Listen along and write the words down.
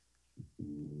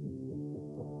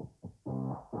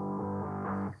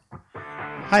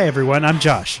Hi everyone, I'm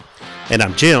Josh. And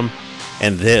I'm Jim,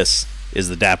 and this is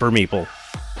the Dapper Meeple.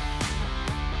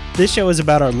 This show is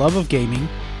about our love of gaming,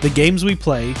 the games we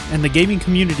play, and the gaming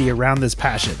community around this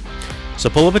passion. So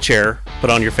pull up a chair, put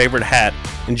on your favorite hat,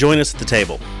 and join us at the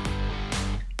table.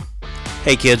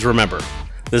 Hey kids, remember,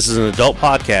 this is an adult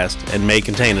podcast and may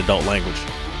contain adult language.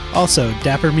 Also,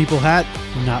 Dapper Meeple hat,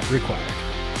 not required.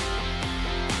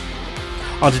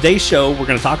 On today's show, we're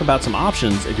going to talk about some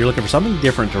options if you're looking for something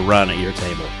different to run at your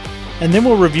table. And then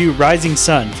we'll review Rising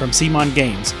Sun from CMON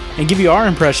Games and give you our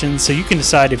impressions so you can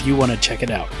decide if you want to check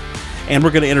it out. And we're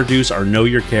going to introduce our Know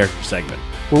Your Character segment,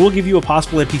 where we'll give you a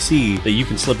possible NPC that you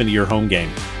can slip into your home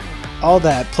game. All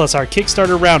that plus our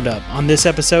Kickstarter roundup on this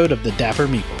episode of the Dapper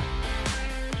Meeple.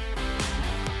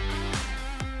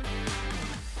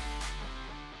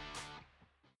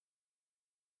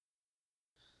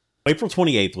 April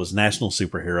 28th was National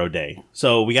Superhero Day,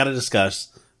 so we got to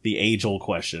discuss the age-old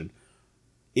question.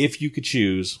 If you could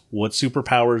choose, what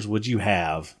superpowers would you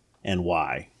have and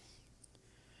why?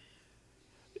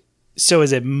 So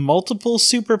is it multiple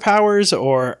superpowers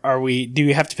or do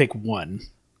you have to pick one?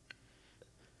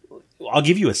 I'll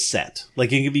give you a set.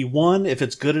 Like, it could be one if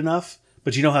it's good enough,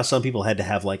 but you know how some people had to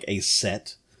have like a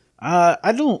set?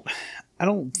 I don't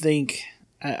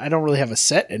really have a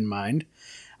set in mind.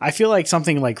 I feel like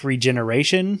something like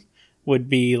regeneration would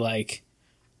be like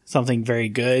something very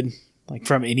good, like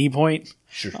from any point.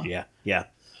 Sure. Yeah.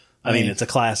 I mean, it's a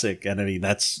classic, and I mean,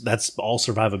 that's all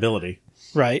survivability.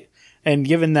 Right. And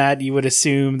given that, you would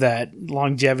assume that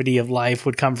longevity of life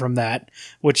would come from that,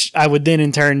 which I would then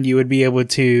in turn, you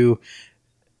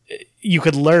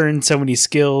could learn so many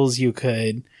skills. You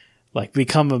could like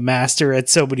become a master at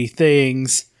so many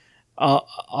things.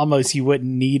 Almost you wouldn't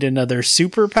need another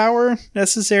superpower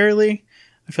necessarily.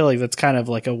 I feel like that's kind of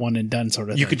like a one and done sort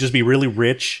of thing. You could just be really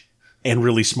rich and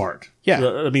really smart. Yeah.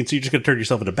 So you're just going to turn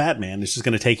yourself into Batman. It's just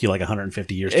going to take you like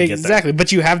 150 years to get there. Exactly.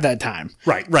 But you have that time.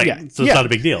 Right. Yeah. So it's not a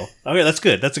big deal. Okay, that's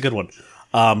good. That's a good one.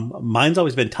 Mine's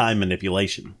always been time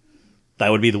manipulation. That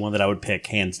would be the one that I would pick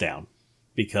hands down,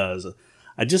 because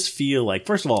I just feel like,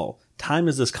 first of all, time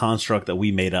is this construct that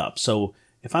we made up. So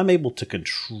if I'm able to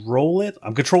control it,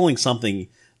 I'm controlling something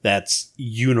that's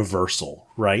universal,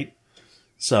 right?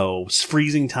 So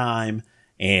freezing time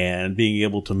and being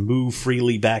able to move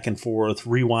freely back and forth,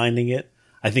 rewinding it,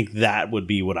 I think that would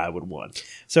be what I would want.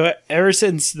 So ever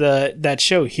since that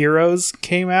show Heroes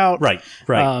came out, right,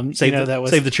 save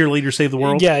the cheerleader, save the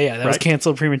world. Yeah, that was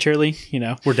canceled prematurely.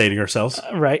 We're dating ourselves,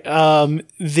 right?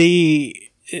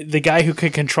 The guy who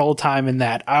could control time in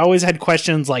that, I always had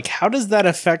questions like, how does that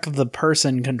affect the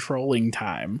person controlling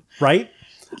time? Right?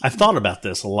 I've thought about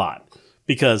this a lot,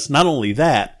 because not only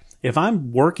that, if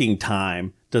I'm working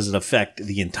time, does it affect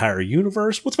the entire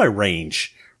universe? What's my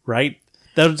range? Right?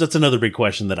 That's another big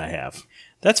question that I have.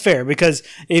 That's fair, because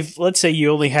if, let's say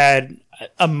you only had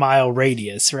a mile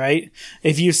radius, right?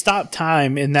 If you stop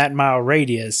time in that mile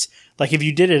radius, like if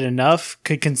you did it enough,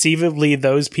 could conceivably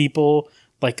those people,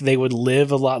 like they would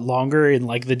live a lot longer in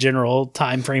like the general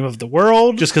time frame of the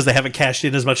world? Just because they haven't cashed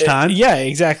in as much time? Yeah,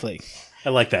 exactly. I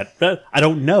like that. But I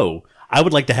don't know. I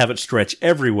would like to have it stretch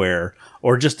everywhere,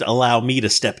 or just allow me to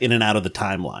step in and out of the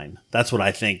timeline. That's what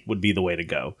I think would be the way to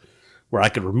go, where I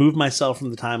could remove myself from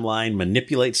the timeline,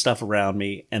 manipulate stuff around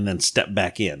me, and then step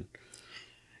back in.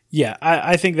 Yeah,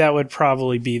 I think that would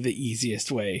probably be the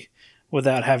easiest way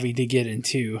without having to get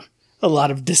into a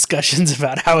lot of discussions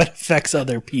about how it affects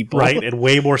other people. Right, and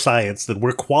way more science than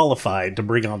we're qualified to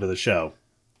bring onto the show.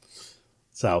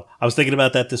 So I was thinking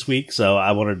about that this week, so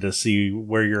I wanted to see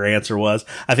where your answer was.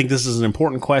 I think this is an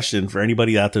important question for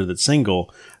anybody out there that's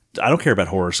single. I don't care about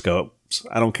horoscopes.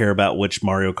 I don't care about which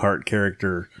Mario Kart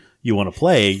character you want to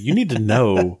play. You need to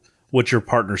know what your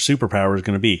partner's superpower is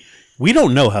going to be. We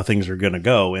don't know how things are going to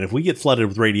go, and if we get flooded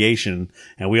with radiation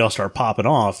and we all start popping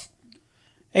off,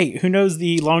 hey, who knows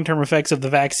the long-term effects of the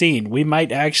vaccine? We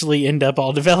might actually end up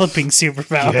all developing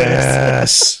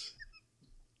superpowers.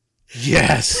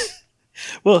 Yes.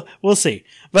 Well, we'll see.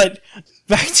 But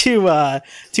back to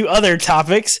other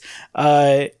topics.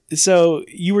 So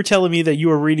you were telling me that you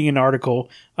were reading an article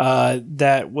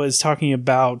that was talking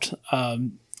about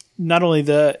not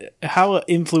only how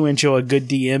influential a good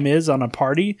DM is on a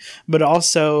party, but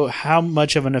also how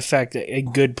much of an effect a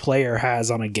good player has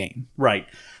on a game. Right.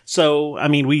 So, I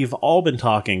mean, we've all been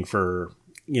talking for,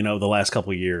 the last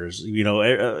couple of years.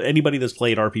 Anybody that's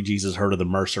played RPGs has heard of the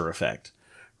Mercer effect,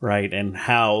 right? And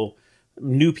how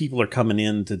new people are coming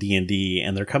into D&D,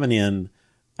 and they're coming in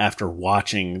after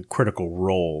watching Critical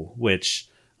Role, which,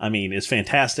 I mean, is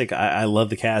fantastic. I love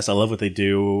the cast. I love what they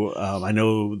do. I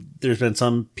know there's been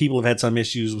some people have had some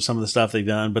issues with some of the stuff they've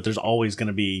done, but there's always going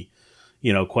to be,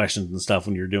 questions and stuff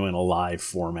when you're doing a live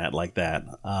format like that.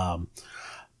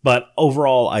 But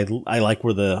overall, I like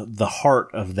where the heart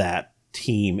of that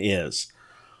team is.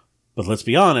 But let's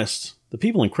be honest, the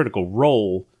people in Critical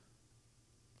Role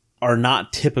are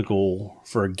not typical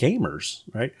for gamers,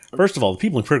 right? First of all, the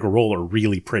people in Critical Role are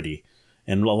really pretty,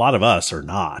 and a lot of us are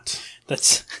not.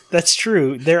 That's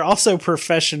true. They're also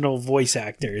professional voice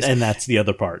actors. And that's the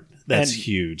other part. That's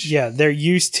huge. Yeah, they're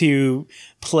used to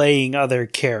playing other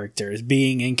characters,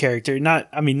 being in character. Not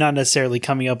necessarily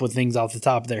coming up with things off the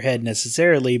top of their head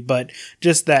necessarily, but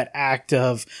just that act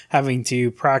of having to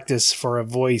practice for a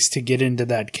voice to get into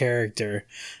that character.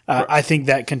 I think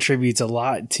that contributes a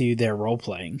lot to their role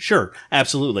playing. Sure,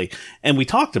 absolutely. And we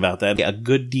talked about that. A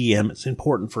good DM is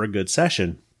important for a good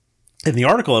session. And the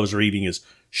article I was reading is,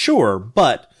 sure,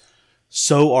 but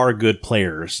so are good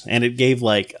players. And it gave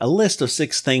like a list of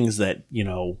 6 things that,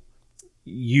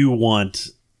 you want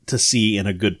to see in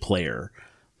a good player.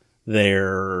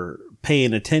 They're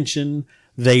paying attention.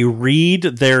 They read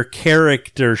their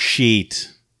character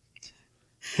sheet.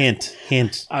 Hint,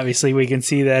 hint. Obviously, we can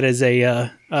see that as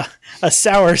a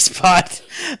sour spot.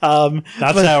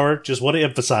 Not sour, just want to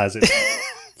emphasize it.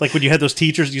 Like when you had those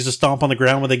teachers that used to stomp on the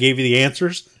ground when they gave you the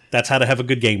answers. That's how to have a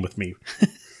good game with me.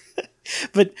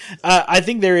 But I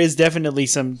think there is definitely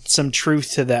some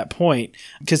truth to that point,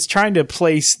 because trying to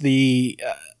place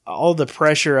all the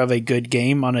pressure of a good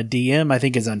game on a DM, I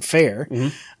think, is unfair.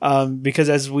 Mm-hmm. Because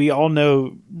as we all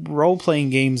know, role-playing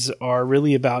games are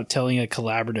really about telling a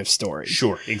collaborative story.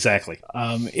 Sure, exactly.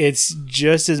 It's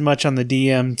just as much on the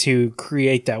DM to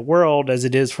create that world as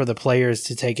it is for the players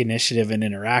to take initiative and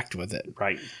interact with it.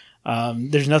 Right.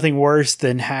 There's nothing worse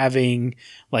than having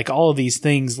like all of these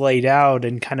things laid out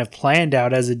and kind of planned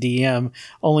out as a DM,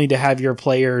 only to have your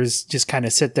players just kind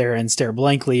of sit there and stare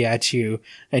blankly at you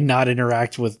and not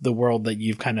interact with the world that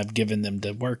you've kind of given them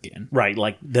to work in. Right.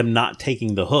 Like them not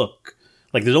taking the hook.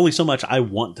 Like there's only so much I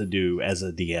want to do as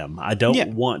a DM. I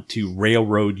don't want to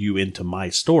railroad you into my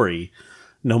story,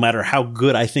 no matter how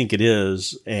good I think it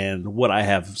is and what I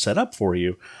have set up for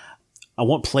you. I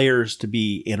want players to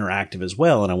be interactive as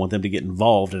well, and I want them to get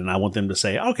involved, and I want them to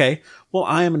say, okay, well,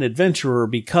 I am an adventurer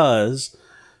because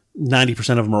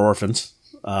 90% of them are orphans,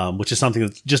 which is something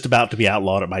that's just about to be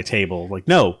outlawed at my table. Like,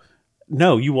 no,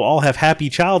 you will all have happy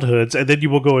childhoods, and then you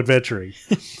will go adventuring.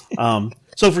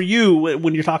 So for you,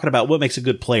 when you're talking about what makes a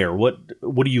good player, what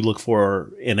do you look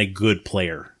for in a good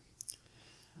player?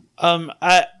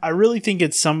 I really think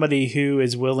it's somebody who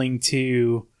is willing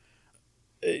to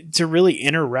really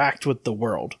interact with the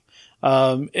world.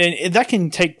 And that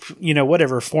can take,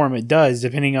 whatever form it does,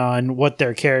 depending on what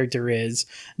their character is,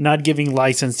 not giving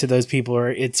license to those people,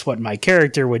 or it's what my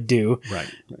character would do.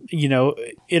 Right.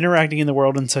 Interacting in the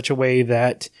world in such a way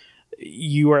that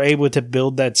you are able to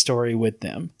build that story with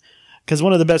them. Because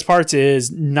one of the best parts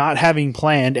is not having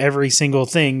planned every single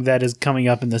thing that is coming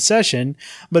up in the session,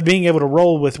 but being able to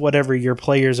roll with whatever your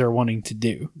players are wanting to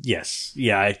do. Yes.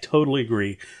 Yeah, I totally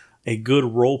agree. A good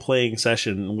role-playing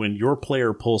session, when your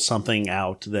player pulls something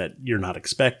out that you're not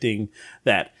expecting,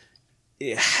 that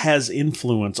it has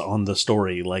influence on the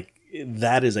story, like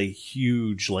that is a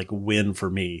huge win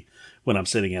for me when I'm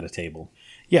sitting at a table.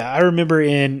 Yeah, I remember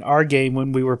in our game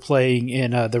when we were playing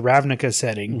in the Ravnica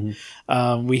setting,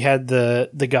 we had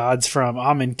the gods from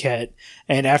Amonkhet,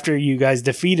 and after you guys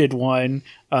defeated one,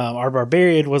 our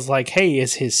barbarian was like, "Hey,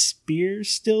 is his spear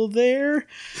still there?"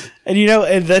 And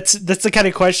and that's the kind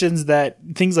of questions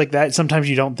things like that sometimes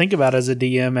you don't think about as a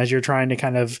DM as you're trying to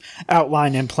kind of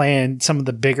outline and plan some of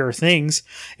the bigger things.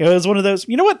 It was one of those,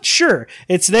 you know what? Sure,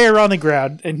 it's there on the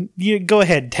ground, and you go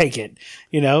ahead, take it.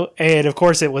 And of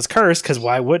course it was cursed, because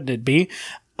why wouldn't it be?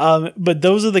 But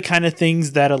those are the kind of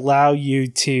things that allow you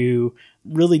to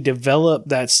really develop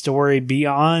that story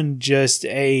beyond just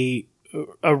a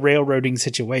railroading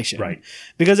situation. Right.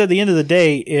 Because at the end of the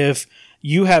day, if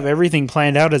you have everything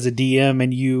planned out as a DM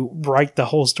and you write the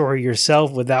whole story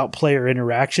yourself without player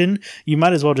interaction, you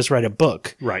might as well just write a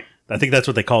book. Right. I think that's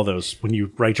what they call those. When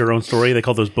you write your own story, they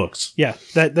call those books. Yeah,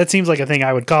 that seems like a thing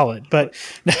I would call it. But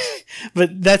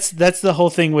but that's the whole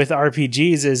thing with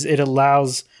RPGs, is it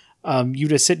allows you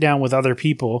to sit down with other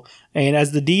people, and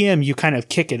as the DM, you kind of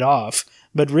kick it off.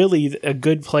 But really, a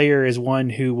good player is one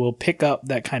who will pick up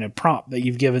that kind of prompt that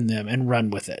you've given them and run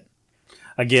with it.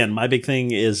 Again, my big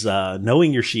thing is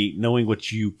knowing your sheet, knowing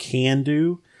what you can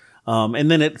do. And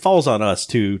then it falls on us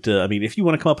too. If you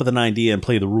want to come up with an idea and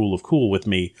play the rule of cool with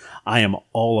me, I am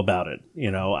all about it.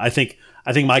 I think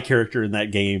my character in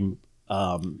that game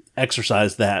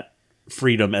exercised that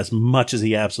freedom as much as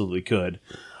he absolutely could.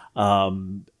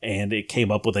 And it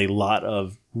came up with a lot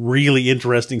of really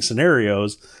interesting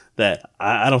scenarios that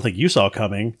I don't think you saw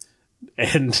coming.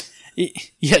 And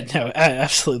yeah, no,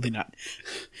 absolutely not.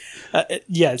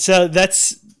 Yeah, so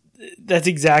that's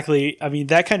exactly, I mean,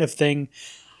 that kind of thing.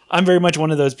 I'm very much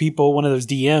one of those people, one of those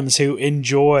DMs who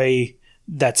enjoy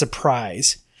that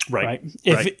surprise. Right.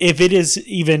 If it is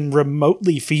even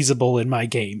remotely feasible in my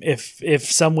game, if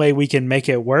some way we can make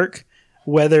it work,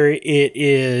 whether it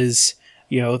is,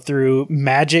 through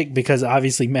magic, because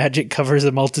obviously magic covers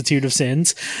a multitude of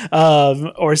sins,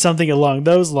 or something along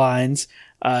those lines,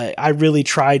 I really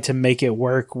try to make it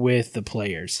work with the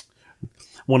players.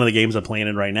 One of the games I'm playing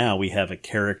in right now, we have a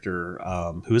character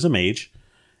who is a mage,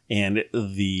 and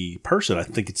the person, I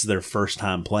think it's their first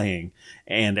time playing,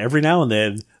 and every now and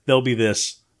then there'll be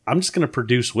this, I'm just going to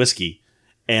produce whiskey,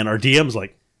 and our DM's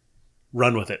like,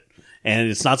 run with it. And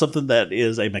it's not something that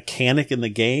is a mechanic in the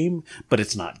game, but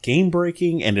it's not game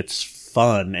breaking, and it's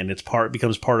fun, and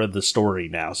becomes part of the story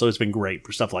now. So it's been great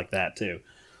for stuff like that too.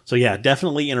 So yeah,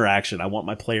 definitely interaction. I want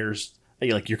my players,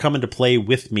 like, you're coming to play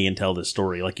with me and tell this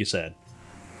story, like you said.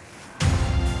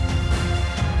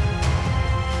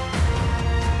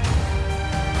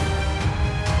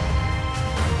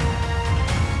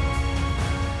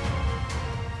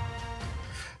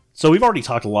 So we've already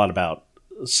talked a lot about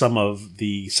some of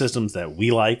the systems that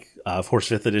we like. Of course,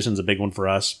 5th edition is a big one for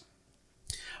us.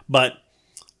 But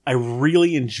I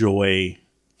really enjoy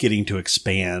getting to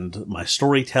expand my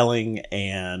storytelling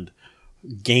and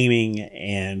gaming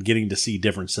and getting to see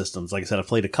different systems. Like I said, I've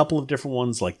played a couple of different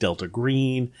ones like Delta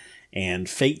Green and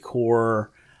Fate Core.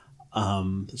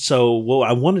 So what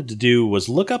I wanted to do was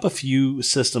look up a few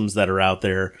systems that are out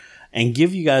there and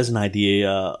give you guys an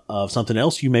idea of something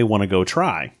else you may want to go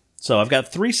try. So I've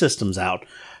got 3 systems out.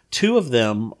 2 of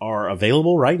them are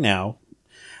available right now.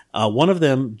 One of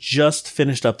them just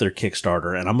finished up their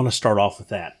Kickstarter, and I'm going to start off with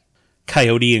that.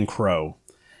 Coyote and Crow.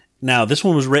 Now, this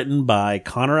one was written by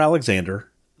Connor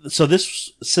Alexander. So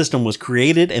this system was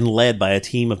created and led by a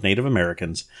team of Native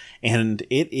Americans, and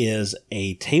it is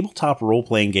a tabletop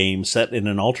role-playing game set in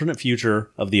an alternate future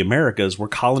of the Americas where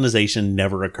colonization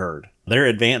never occurred. Their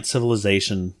advanced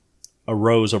civilization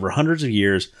arose over hundreds of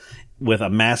years with a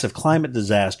massive climate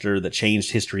disaster that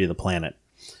changed history of the planet.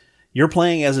 You're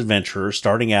playing as adventurers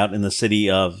starting out in the city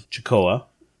of Chocoa,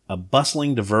 a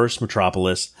bustling, diverse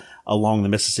metropolis along the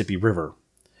Mississippi River.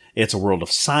 It's a world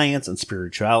of science and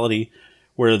spirituality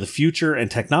where the future and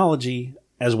technology,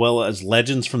 as well as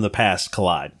legends from the past,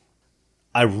 collide.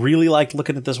 I really liked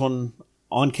looking at this one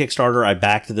on Kickstarter. I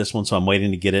backed this one, so I'm waiting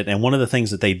to get it. And one of the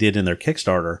things that they did in their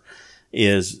Kickstarter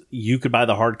is you could buy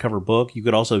the hardcover book. You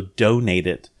could also donate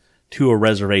it to a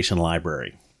reservation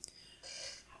library.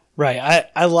 Right.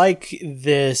 I like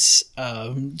this.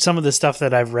 Some of the stuff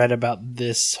that I've read about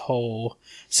this whole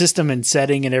system and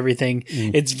setting and everything,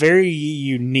 it's very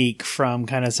unique from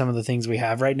kind of some of the things we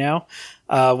have right now,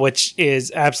 which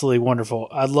is absolutely wonderful.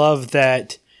 I love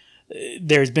that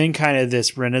there's been kind of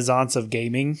this renaissance of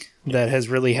gaming that has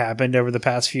really happened over the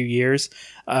past few years.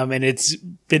 And it's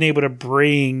been able to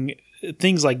bring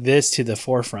things like this to the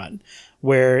forefront,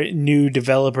 where new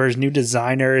developers, new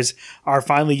designers are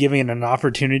finally given an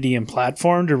opportunity and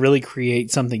platform to really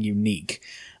create something unique.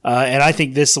 And I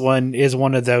think this one is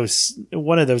one of those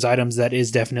items that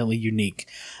is definitely unique.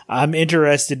 I'm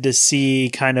interested to see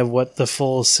kind of what the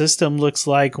full system looks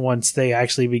like once they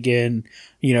actually begin,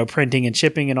 printing and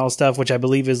shipping and all stuff, which I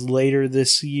believe is later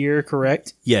this year,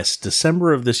 correct? Yes,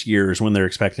 December of this year is when they're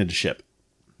expected to ship.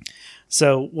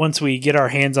 So once we get our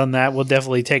hands on that, we'll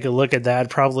definitely take a look at that,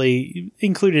 probably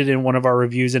include it in one of our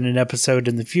reviews in an episode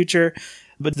in the future.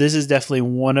 But this is definitely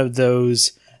one of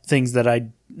those things that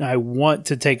I want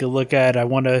to take a look at. I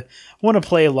want to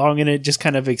play along in it, just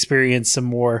kind of experience some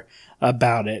more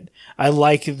about it. I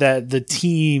like that the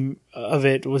team of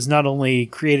it was not only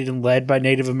created and led by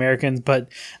Native Americans, but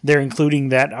they're including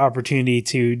that opportunity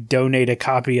to donate a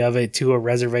copy of it to a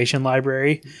reservation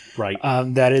library. Right.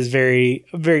 That is very,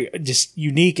 very just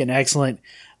unique and excellent.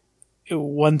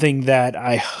 One thing that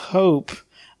I hope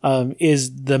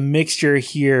is the mixture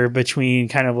here between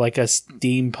kind of like a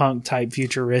steampunk type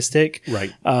futuristic,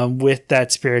 right, with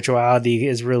that spirituality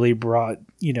is really brought,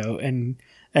 and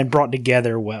brought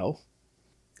together well.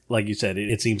 Like you said,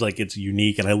 it seems like it's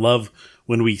unique, and I love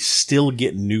when we still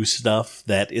get new stuff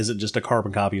that isn't just a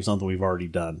carbon copy of something we've already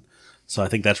done. So I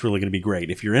think that's really going to be great.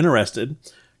 If you're interested,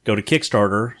 go to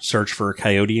Kickstarter, search for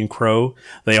Coyote and Crow.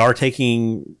 They are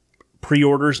taking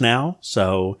pre-orders now,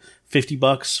 so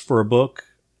 $50 for a book,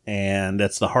 and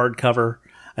that's the hardcover.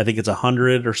 I think it's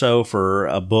 $100 or so for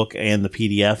a book and the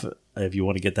PDF if you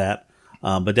want to get that.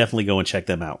 But definitely go and check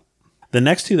them out. The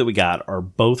next 2 that we got are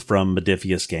both from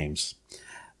Modiphius Games.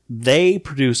 They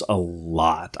produce a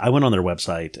lot. I went on their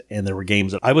website, and there were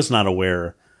games that I was not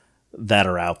aware that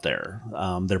are out there.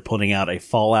 They're putting out a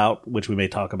Fallout, which we may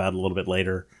talk about a little bit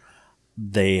later.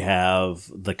 They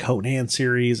have the Conan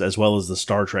series, as well as the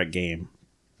Star Trek game.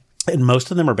 And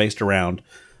most of them are based around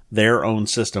their own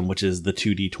system, which is the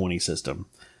 2D20 system.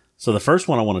 So the first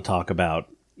one I want to talk about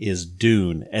is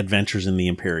Dune: Adventures in the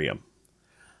Imperium.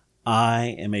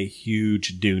 I am a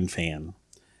huge Dune fan.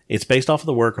 It's based off of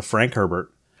the work of Frank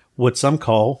Herbert, what some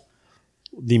call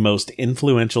the most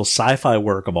influential sci-fi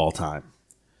work of all time.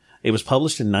 It was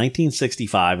published in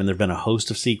 1965, and there have been a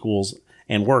host of sequels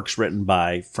and works written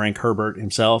by Frank Herbert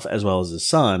himself as well as his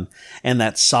son, and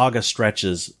that saga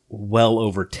stretches well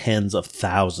over tens of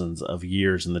thousands of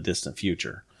years in the distant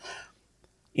future.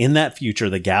 In that future,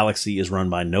 the galaxy is run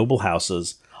by noble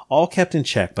houses, all kept in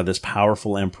check by this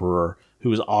powerful emperor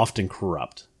who is often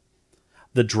corrupt.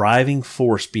 The driving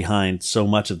force behind so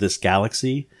much of this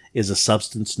galaxy is a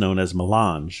substance known as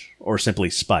melange, or simply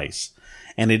spice,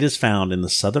 and it is found in the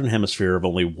southern hemisphere of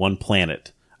only one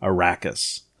planet,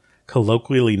 Arrakis,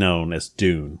 colloquially known as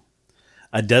Dune,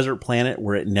 a desert planet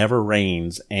where it never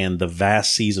rains and the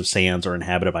vast seas of sands are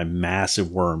inhabited by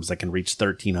massive worms that can reach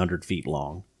 1,300 feet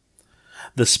long.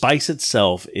 The spice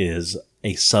itself is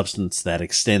a substance that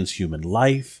extends human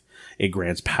life, it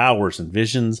grants powers and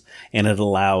visions, and it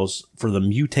allows for the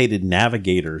mutated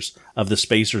navigators of the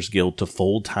Spacers Guild to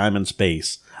fold time and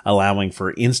space, allowing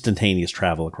for instantaneous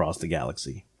travel across the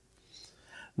galaxy.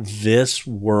 This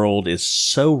world is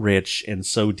so rich and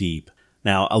so deep.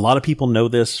 Now, a lot of people know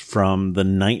this from the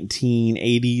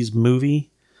 1980s movie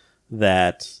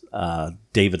that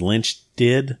David Lynch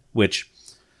did, which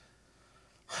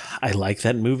I like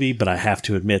that movie, but I have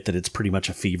to admit that it's pretty much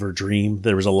a fever dream.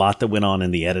 There was a lot that went on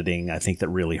in the editing, I think, that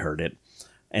really hurt it.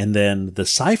 And then the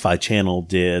Sci-Fi Channel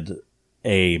did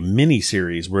a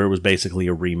mini-series where it was basically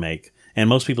a remake, and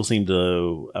most people seem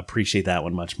to appreciate that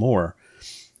one much more.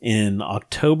 In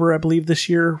October, I believe, this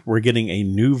year, we're getting a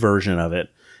new version of it,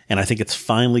 and I think it's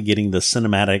finally getting the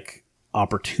cinematic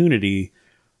opportunity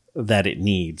that it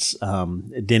needs.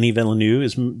 Denis Villeneuve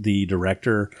is the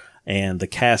director, and the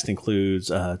cast includes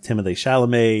Timothée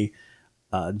Chalamet,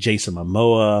 Jason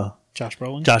Momoa, Josh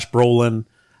Brolin,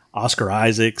 Oscar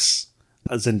Isaacs,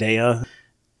 Zendaya.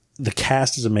 The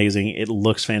cast is amazing. It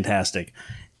looks fantastic.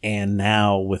 And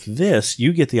now with this,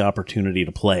 you get the opportunity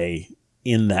to play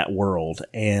in that world.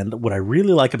 And what I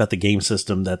really like about the game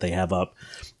system that they have up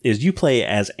is you play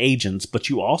as agents, but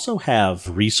you also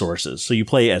have resources. So you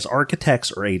play as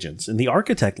architects or agents. In the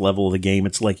architect level of the game,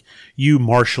 it's like you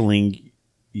marshaling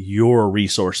your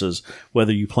resources,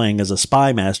 whether you're playing as a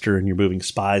spy master and you're moving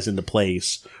spies into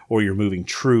place, or you're moving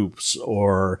troops,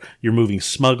 or you're moving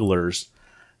smugglers.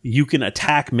 You can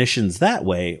attack missions that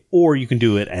way, or you can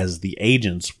do it as the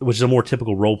agents, which is a more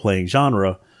typical role-playing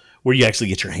genre where you actually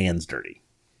get your hands dirty.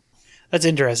 That's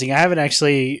interesting. I haven't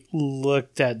actually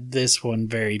looked at this one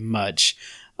very much.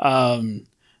 I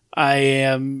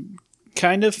am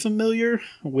kind of familiar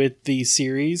with the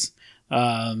series.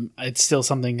 It's still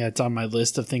something that's on my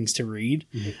list of things to read.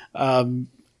 Mm-hmm.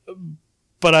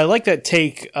 But I like that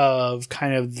take of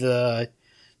kind of the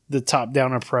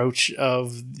top-down approach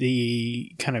of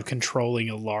the kind of controlling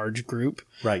a large group.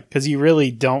 Right. Because you really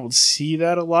don't see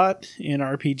that a lot in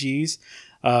RPGs.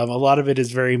 A lot of it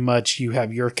is very much you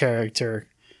have your character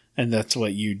and that's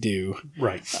what you do.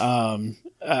 Right.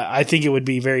 I think it would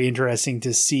be very interesting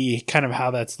to see kind of how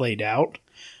that's laid out.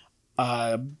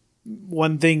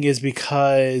 One thing is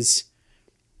because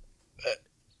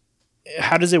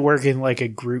how does it work in like a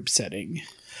group setting?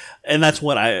 And that's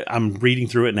what I'm reading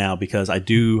through it now because I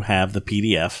do have the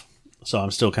PDF. So I'm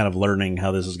still kind of learning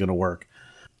how this is going to work.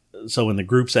 So in the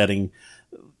group setting,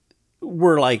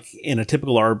 we're like in a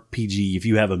typical RPG, if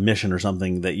you have a mission or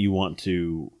something that you want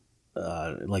to,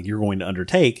 like you're going to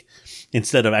undertake,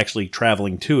 instead of actually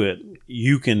traveling to it,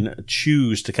 you can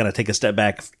choose to kind of take a step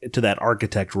back to that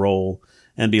architect role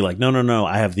and be like, no,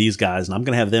 I have these guys and I'm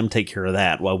going to have them take care of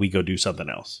that while we go do something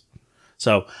else.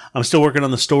 So I'm still working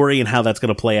on the story and how that's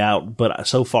going to play out. But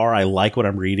so far, I like what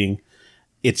I'm reading.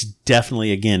 It's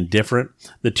definitely, again, different.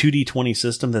 The 2D20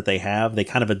 system that they have, they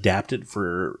kind of adapt it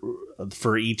for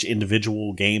each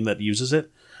individual game that uses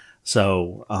it.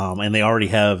 So, and they already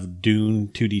have Dune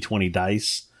 2D20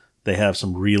 dice. They have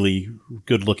some really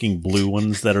good-looking blue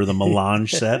ones that are the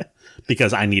Melange set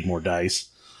because I need more dice.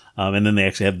 And then they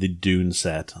actually have the Dune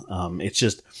set. It's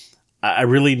just, I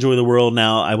really enjoy the world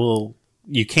now.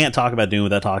 You can't talk about Dune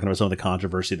without talking about some of the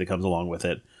controversy that comes along with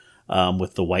it,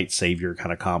 with the white savior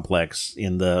kind of complex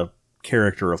in the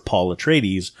character of Paul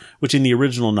Atreides, which in the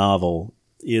original novel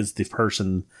is the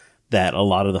person that a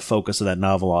lot of the focus of that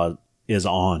novel is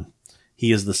on.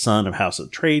 He is the son of House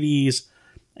Atreides,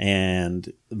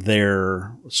 and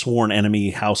their sworn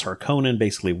enemy, House Harkonnen,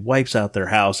 basically wipes out their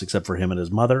house except for him and his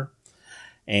mother.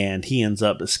 And he ends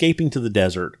up escaping to the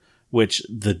desert, which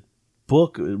the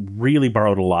book really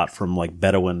borrowed a lot from like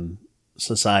Bedouin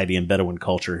society and Bedouin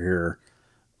culture here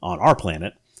on our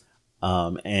planet,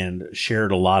 and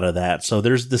shared a lot of that. So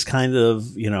there's this kind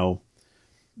of,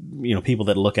 people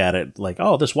that look at it like,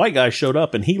 oh, this white guy showed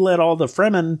up and he led all the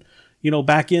Fremen,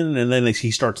 back in, and then he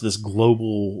starts this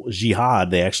global jihad,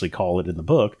 they actually call it in the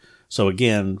book. So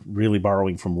again, really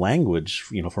borrowing from language,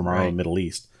 from our own Middle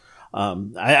East.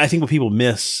 I think what people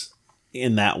miss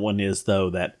in that one is,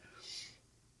 though, that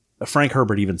Frank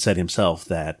Herbert even said himself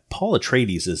that Paul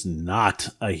Atreides is not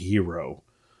a hero.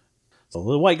 So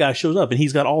the white guy shows up and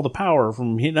he's got all the power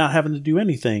from not having to do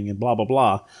anything and blah, blah,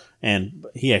 blah. And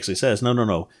he actually says,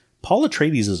 no. Paul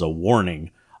Atreides is a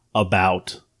warning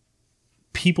about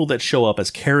people that show up as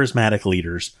charismatic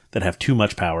leaders that have too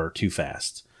much power too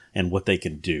fast and what they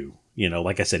can do.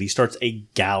 Like I said, he starts a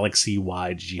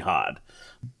galaxy-wide jihad.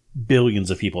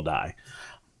 Billions of people die.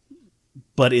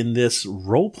 But in this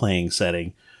role-playing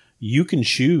setting, you can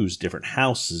choose different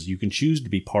houses. You can choose to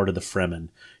be part of the Fremen.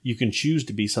 You can choose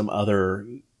to be some other,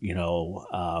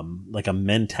 like a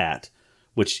Mentat,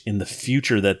 which in the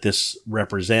future that this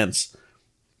represents,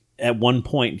 at one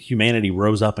point, humanity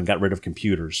rose up and got rid of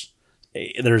computers.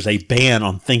 There's a ban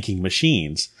on thinking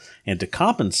machines. And to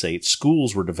compensate,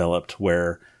 schools were developed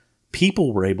where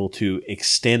people were able to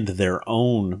extend their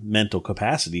own mental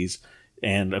capacities,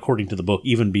 and according to the book,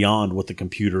 even beyond what the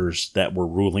computers that were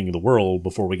ruling the world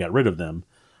before we got rid of them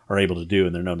are able to do,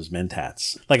 and they're known as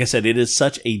mentats. Like I said, it is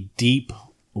such a deep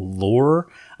lore.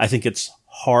 I think it's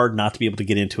hard not to be able to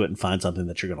get into it and find something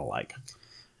that you're going to like.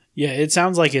 Yeah, it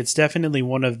sounds like it's definitely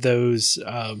one of those...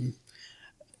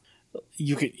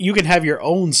 You can have your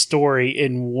own story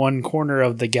in one corner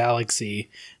of the galaxy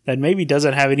that maybe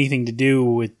doesn't have anything to do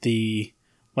with the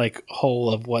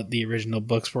whole of what the original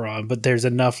books were on, but there's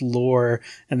enough lore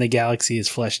and the galaxy is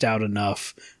fleshed out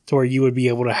enough to where you would be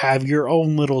able to have your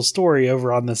own little story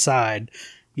over on the side,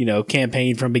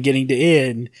 campaign from beginning to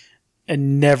end,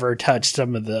 and never touch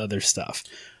some of the other stuff.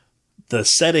 The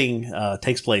setting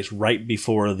takes place right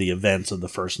before the events of the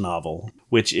first novel,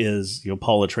 which is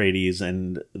Paul Atreides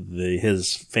and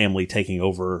his family taking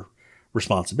over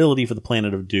responsibility for the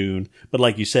planet of Dune. But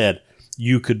like you said,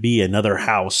 you could be another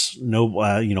house,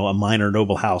 a minor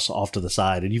noble house off to the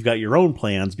side, and you've got your own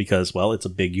plans because, well, it's a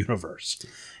big universe.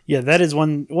 Yeah, that is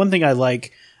one thing I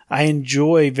like. I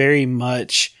enjoy very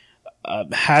much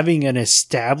having an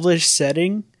established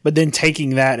setting, but then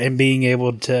taking that and being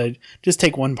able to just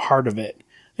take one part of it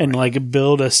and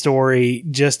build a story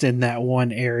just in that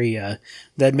one area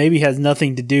that maybe has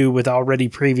nothing to do with already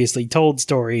previously told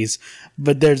stories,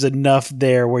 but there's enough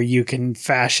there where you can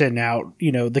fashion out,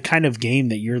 the kind of game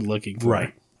that you're looking for.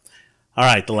 Right. All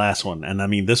right, the last one. And I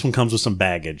mean, this one comes with some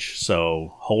baggage,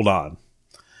 so hold on.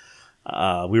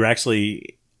 We were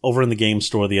actually over in the game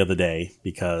store the other day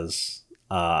because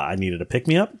I needed a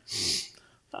pick-me-up,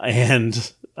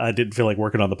 and I didn't feel like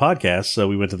working on the podcast, so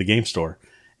we went to the game store,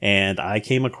 and I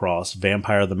came across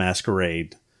Vampire the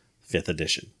Masquerade 5th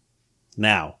edition.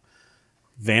 Now,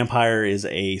 Vampire is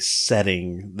a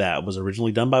setting that was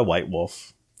originally done by White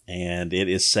Wolf, and it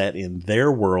is set in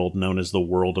their world known as the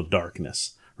World of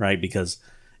Darkness, right? Because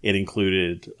it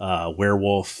included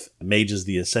werewolf, mages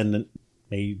the ascendant,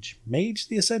 mage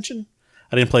the ascension?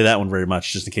 I didn't play that one very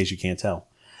much, just in case you can't tell.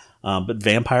 But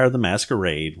Vampire the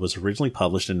Masquerade was originally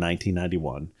published in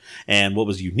 1991. And what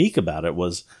was unique about it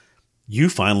was you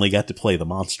finally got to play the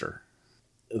monster.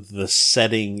 The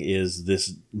setting is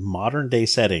this modern day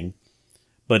setting,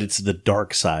 but it's the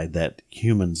dark side that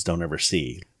humans don't ever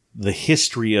see. The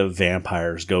history of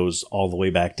vampires goes all the way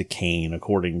back to Cain,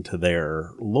 according to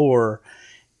their lore.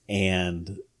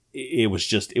 And it was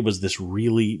this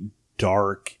really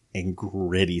dark and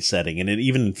gritty setting. And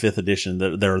even in 5th edition,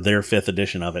 their 5th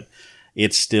edition of it,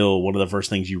 it's still one of the first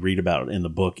things you read about in the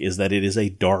book is that it is a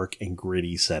dark and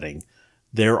gritty setting.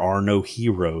 There are no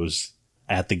heroes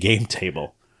at the game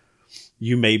table.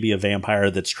 You may be a vampire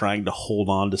that's trying to hold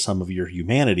on to some of your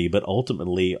humanity, but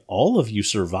ultimately all of you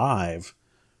survive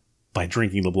by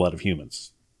drinking the blood of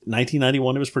humans.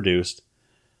 1991 it was produced.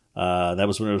 That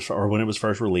was when it was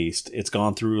first released. It's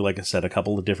gone through, like I said, a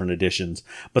couple of different editions,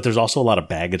 but there's also a lot of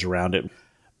baggage around it.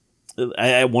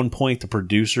 At one point, the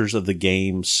producers of the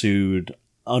game sued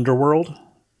Underworld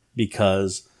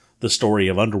because the story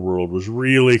of Underworld was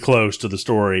really close to the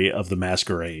story of the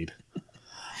Masquerade.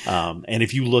 And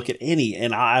if you look at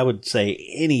and I would say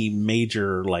any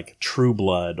major True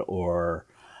Blood or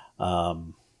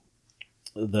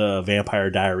the Vampire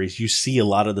Diaries, you see a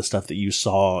lot of the stuff that you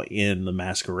saw in the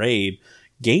Masquerade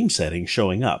game setting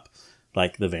showing up.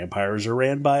 Like the vampires are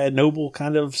ran by a noble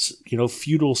kind of,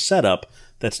 feudal setup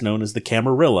that's known as the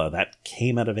Camarilla. That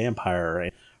came out of Vampire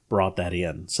and brought that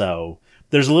in. So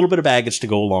there's a little bit of baggage to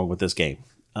go along with this game.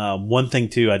 One thing,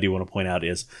 too, I do want to point out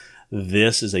is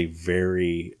this is a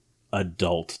very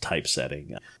adult type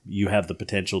setting. You have the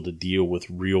potential to deal with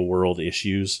real world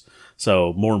issues.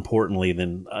 So more importantly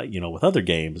than, with other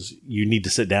games, you need to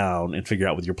sit down and figure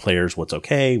out with your players what's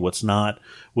okay, what's not,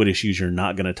 what issues you're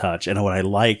not going to touch. And what I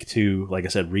like to, like I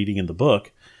said, reading in the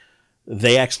book,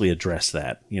 they actually address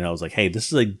that. It's like, hey,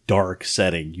 this is a dark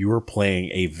setting. You're playing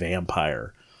a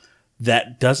vampire.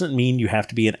 That doesn't mean you have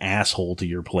to be an asshole to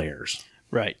your players.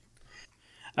 Right.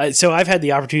 So I've had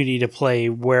the opportunity to play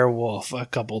Werewolf a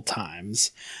couple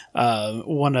times.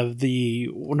 One of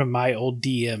my old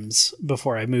DMs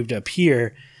before I moved up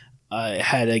here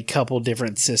had a couple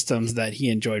different systems that he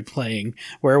enjoyed playing.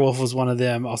 Werewolf was one of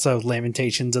them. Also,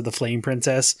 Lamentations of the Flame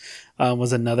Princess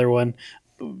was another one.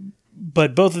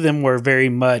 But both of them were very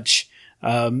much.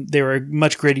 They were a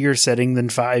much grittier setting than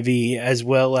 5e, as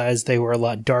well as they were a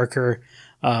lot darker.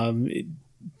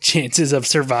 Chances of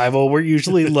survival were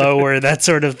usually lower, that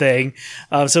sort of thing.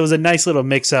 So it was a nice little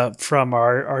mix up from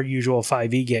our usual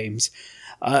 5e games.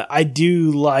 I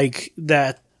do like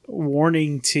that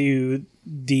warning to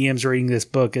DMs reading this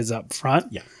book is up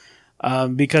front. Yeah.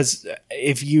 Because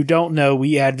if you don't know,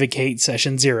 we advocate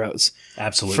session zeros.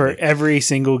 Absolutely. For every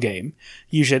single game.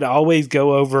 You should always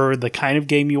go over the kind of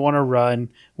game you want to run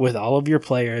with all of your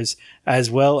players, as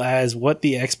well as what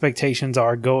the expectations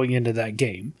are going into that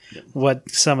game. Yep.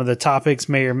 What some of the topics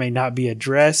may or may not be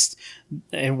addressed,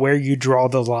 and where you draw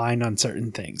the line on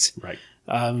certain things. Right.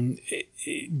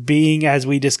 Being, as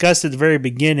we discussed at the very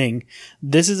beginning,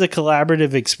 this is a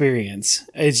collaborative experience.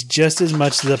 It's just as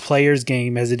much the player's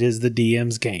game as it is the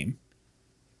DM's game.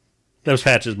 That was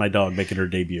Patches, my dog, making her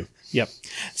debut. Yep.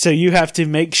 So you have to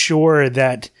make sure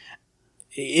that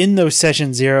in those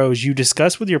session zeros, you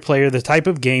discuss with your player the type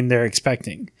of game they're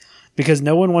expecting. Because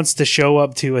no one wants to show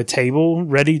up to a table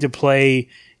ready to play,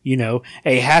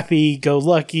 a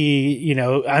happy-go-lucky,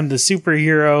 I'm the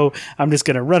superhero, I'm just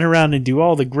going to run around and do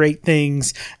all the great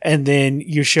things, and then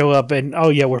you show up and, oh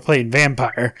yeah, we're playing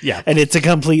Vampire. Yeah. And it's a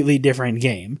completely different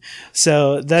game.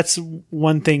 So that's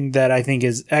one thing that I think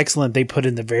is excellent they put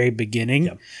in the very beginning,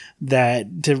 yep.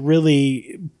 That to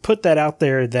really put that out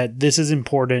there that this is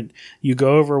important, you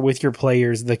go over with your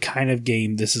players the kind of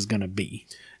game this is going to be.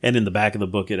 And in the back of the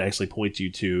book, it actually points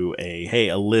you to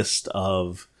a list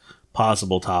of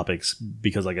possible topics,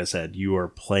 because like I said, you are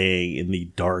playing in the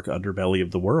dark underbelly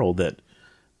of the world that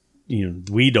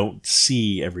we don't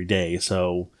see every day.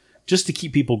 So just to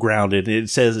keep people grounded, it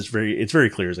says it's very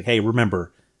clear. It's like, hey,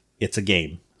 remember, it's a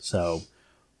game. So,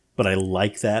 but I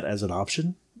like that as an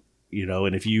option,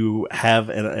 and if you have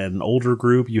an older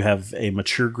group, you have a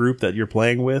mature group that you're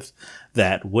playing with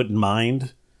that wouldn't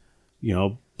mind,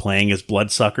 playing as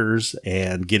bloodsuckers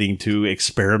and getting to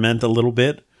experiment a little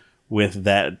bit with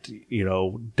that,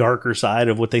 darker side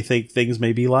of what they think things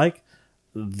may be like,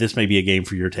 this may be a game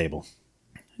for your table.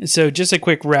 So just a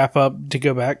quick wrap up to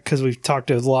go back, because we've talked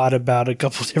a lot about a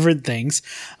couple different things.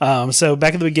 So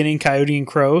back at the beginning, Coyote and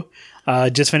Crow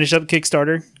just finished up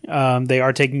Kickstarter. They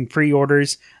are taking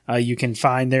pre-orders. You can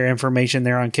find their information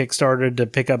there on Kickstarter to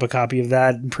pick up a copy of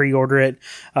that and pre-order it.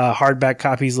 Hardback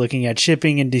copies looking at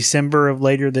shipping in December of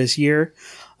later this year.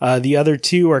 The other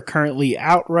two are currently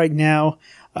out right now.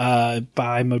 By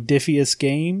Modiphius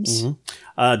Games.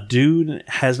 Mm-hmm. Dune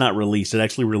has not released. It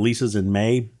actually releases in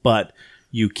May, but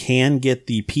you can get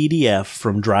the PDF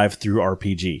from Drive-Thru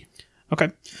RPG. Okay.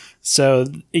 So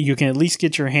you can at least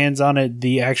get your hands on it.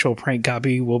 The actual print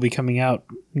copy will be coming out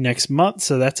next month,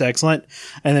 so that's excellent.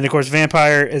 And then, of course,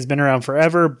 Vampire has been around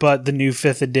forever, but the new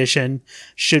 5th edition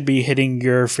should be hitting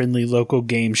your friendly local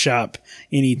game shop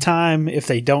anytime. If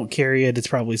they don't carry it, it's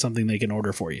probably something they can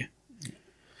order for you.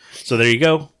 So there you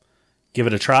go. Give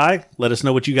it a try. Let us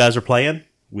know what you guys are playing.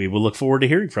 We will look forward to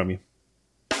hearing from you.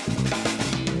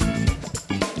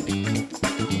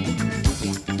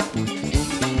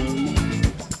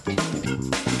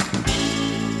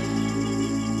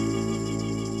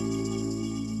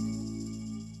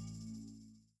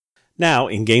 Now,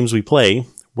 in Games We Play,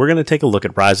 we're going to take a look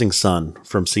at Rising Sun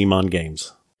from CMON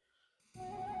Games.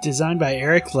 Designed by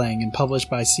Eric Lang and published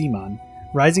by CMON,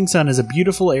 Rising Sun is a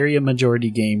beautiful area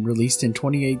majority game released in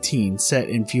 2018 set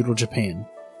in feudal Japan.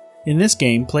 In this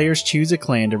game, players choose a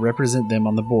clan to represent them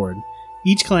on the board.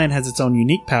 Each clan has its own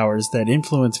unique powers that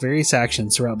influence various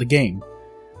actions throughout the game.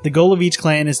 The goal of each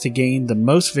clan is to gain the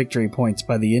most victory points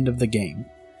by the end of the game.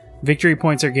 Victory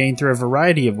points are gained through a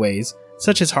variety of ways,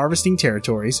 such as harvesting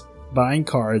territories, buying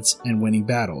cards, and winning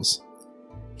battles.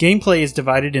 Gameplay is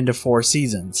divided into 4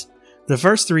 seasons. The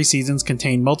first 3 seasons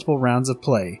contain multiple rounds of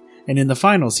play, and in the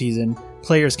final season,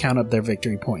 players count up their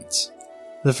victory points.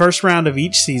 The first round of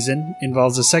each season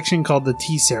involves a section called the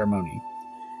Tea Ceremony.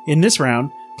 In this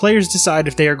round, players decide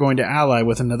if they are going to ally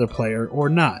with another player or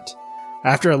not.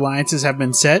 After alliances have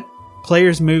been set,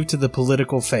 players move to the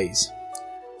political phase.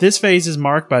 This phase is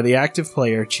marked by the active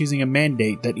player choosing a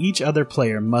mandate that each other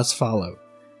player must follow.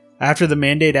 After the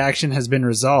mandate action has been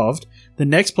resolved, the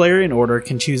next player in order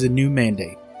can choose a new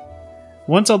mandate.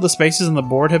 Once all the spaces on the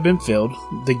board have been filled,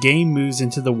 the game moves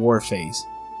into the war phase.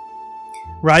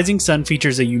 Rising Sun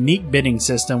features a unique bidding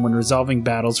system when resolving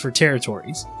battles for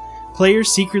territories.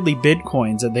 Players secretly bid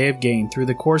coins that they have gained through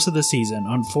the course of the season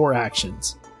on 4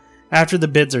 actions. After the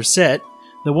bids are set,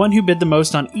 the one who bid the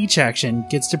most on each action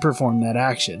gets to perform that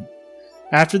action.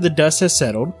 After the dust has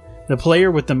settled, the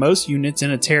player with the most units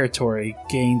in a territory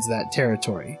gains that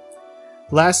territory.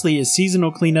 Lastly is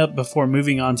seasonal cleanup before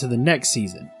moving on to the next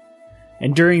season.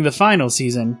 And during the final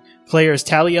season, players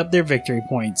tally up their victory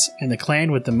points, and the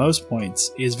clan with the most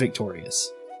points is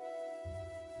victorious.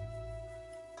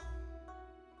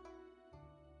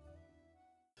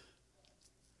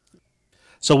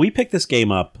 So we picked this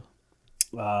game up,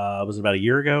 was it about a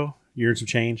year ago? Year and some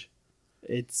change?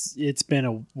 It's been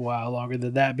a while longer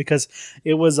than that because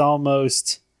it was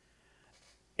almost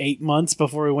 8 months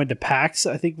before we went to PAX.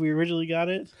 I think we originally got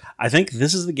it. I think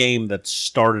this is the game that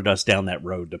started us down that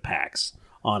road to PAX,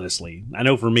 honestly. I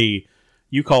know for me,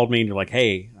 you called me and you're like,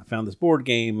 hey, I found this board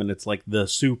game and it's like the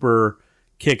super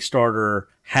Kickstarter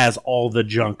has all the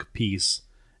junk piece.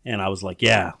 And I was like,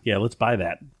 yeah, let's buy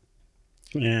that.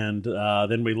 And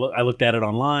then I looked at it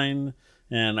online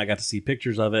and I got to see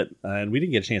pictures of it, and we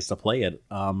didn't get a chance to play it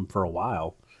for a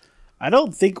while. I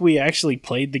don't think we actually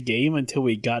played the game until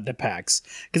we got to PAX.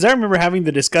 Because I remember having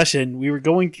the discussion, we were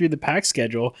going through the PAX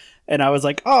schedule, and I was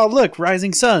like, oh, look,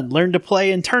 Rising Sun, learn to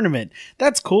play in tournament.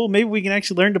 That's cool. Maybe we can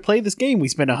actually learn to play this game we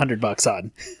spent $100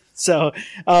 on. So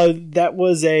that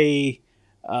was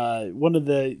one of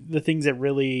the things that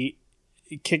really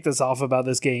kicked us off about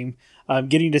this game.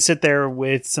 Getting to sit there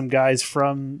with some guys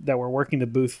that were working the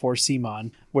booth for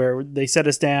CMON, where they set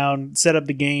us down, set up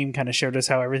the game, kind of showed us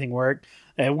how everything worked.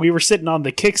 And we were sitting on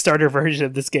the Kickstarter version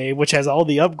of this game, which has all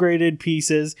the upgraded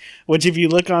pieces, which if you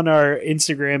look on our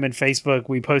Instagram and Facebook,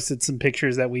 we posted some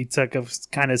pictures that we took of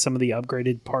kind of some of the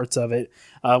upgraded parts of it.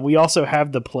 We also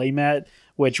have the playmat,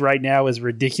 which right now is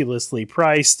ridiculously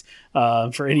priced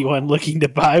for anyone looking to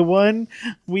buy one.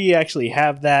 We actually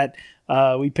have that.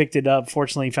 We picked it up.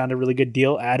 Fortunately, found a really good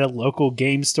deal at a local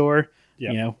game store.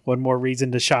 Yep. One more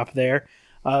reason to shop there.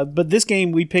 But this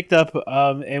game we picked up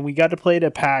and we got to play it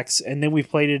at PAX, and then we've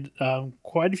played it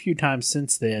quite a few times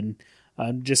since then.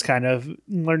 Just kind of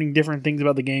learning different things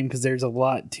about the game because there's a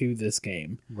lot to this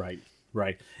game. Right.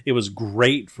 It was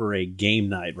great for a game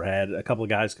night. We had a couple of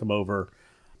guys come over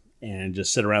and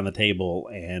just sit around the table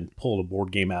and pull a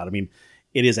board game out. I mean,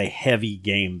 it is a heavy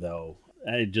game, though.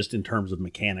 Just in terms of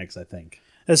mechanics, I think.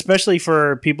 Especially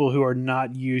for people who are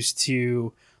not used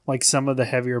to like some of the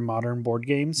heavier modern board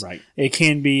games. Right. It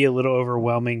can be a little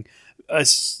overwhelming.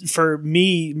 For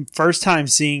me, first time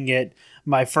seeing it,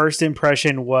 my first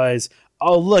impression was,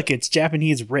 oh, look, it's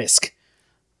Japanese Risk.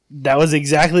 That was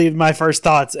exactly my first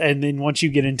thoughts. And then once you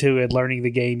get into it, learning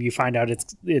the game, you find out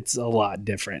it's a lot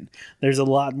different. There's a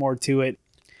lot more to it.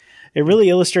 It really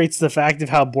illustrates the fact of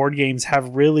how board games have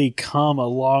really come a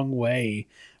long way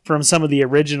from some of the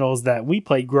originals that we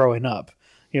played growing up.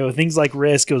 Things like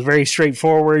Risk, it was very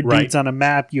straightforward. Right. Dudes on a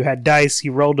map, you had dice,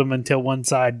 you rolled them until one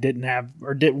side didn't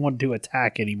want to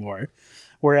attack anymore.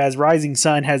 Whereas Rising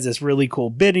Sun has this really cool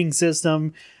bidding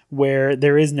system where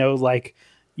there is no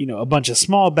a bunch of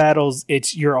small battles.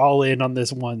 You're all in on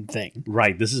this one thing.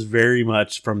 Right. This is very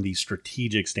much from the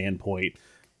strategic standpoint.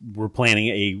 We're planning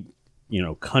a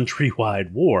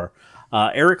countrywide war.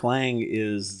 Eric Lang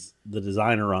is the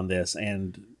designer on this,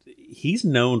 and he's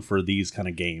known for these kind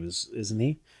of games, isn't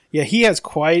he? Yeah, he has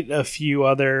quite a few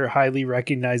other highly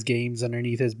recognized games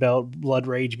underneath his belt, Blood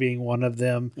Rage being one of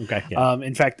them. Okay. Yeah.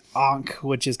 In fact, Ankh,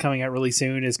 which is coming out really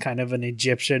soon, is kind of an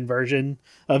Egyptian version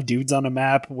of Dudes on a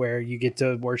Map where you get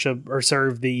to worship or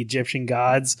serve the Egyptian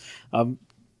gods.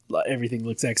 Everything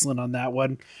looks excellent on that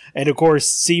one. And of course,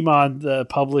 CMON, the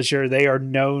publisher, they are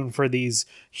known for these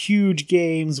huge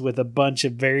games with a bunch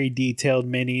of very detailed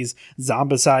minis,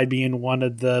 Zombicide being one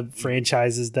of the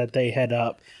franchises that they head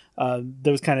up,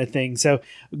 those kind of things. So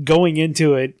going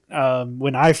into it,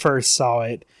 when I first saw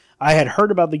it, I had heard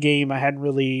about the game. I hadn't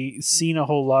really seen a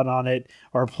whole lot on it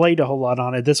or played a whole lot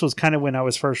on it. This was kind of when I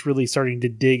was first really starting to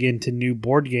dig into new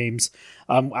board games.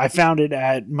 I found it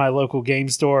at my local game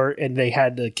store, and they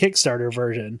had the Kickstarter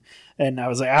version. And I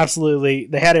was like, absolutely.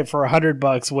 They had it for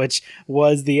 $100, which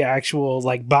was the actual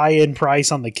like buy-in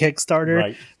price on the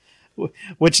Kickstarter. Right.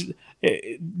 Which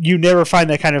you never find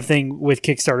that kind of thing with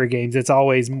Kickstarter games. It's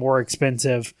always more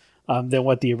expensive than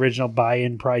what the original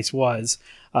buy-in price was.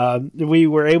 We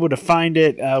were able to find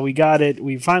it. We got it.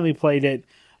 We finally played it.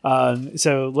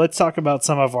 So let's talk about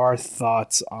some of our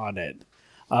thoughts on it.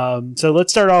 So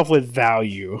let's start off with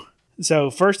value. So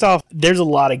first off, there's a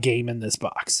lot of game in this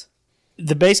box.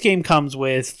 The base game comes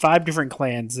with 5 different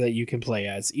clans that you can play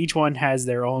as. Each one has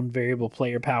their own variable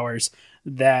player powers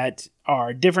that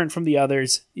are different from the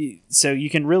others. So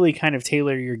you can really kind of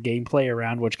tailor your gameplay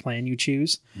around which clan you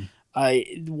choose.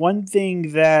 One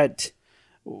thing that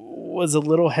was a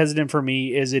little hesitant for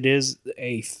me is it is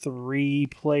a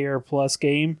 3-player plus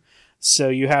game. So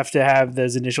you have to have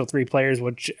those initial 3 players,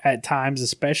 which at times,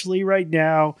 especially right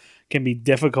now, can be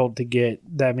difficult to get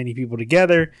that many people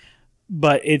together.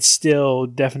 But it's still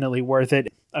definitely worth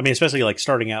it. I mean, especially like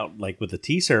starting out like with the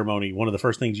tea ceremony, one of the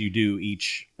first things you do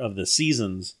each of the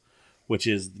seasons, which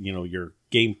is, your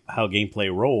game, how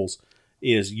gameplay rolls,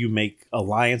 is you make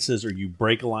alliances or you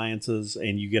break alliances,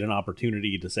 and you get an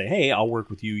opportunity to say, hey, I'll work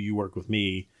with you, you work with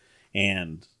me.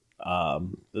 And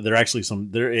there are actually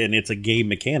and it's a game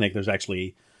mechanic. There's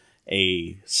actually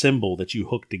a symbol that you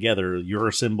hook together,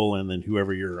 your symbol and then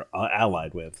whoever you're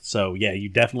allied with. So yeah, you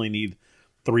definitely need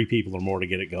 3 people or more to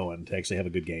get it going to actually have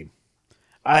a good game.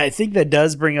 I think that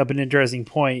does bring up an interesting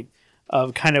point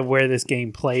of kind of where this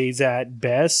game plays at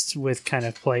best with kind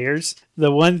of players.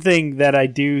 The one thing that I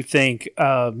do think,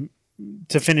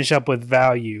 to finish up with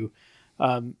value,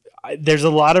 there's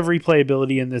a lot of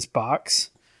replayability in this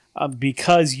box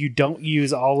because you don't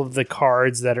use all of the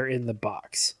cards that are in the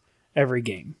box every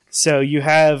game. So you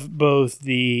have both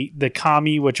the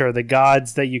kami, which are the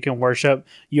gods that you can worship.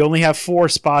 You only have 4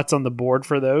 spots on the board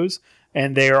for those,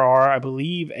 and there are, I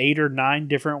believe, 8 or 9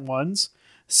 different ones.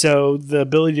 So the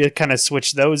ability to kind of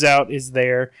switch those out is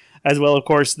there, as well, of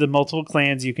course, the multiple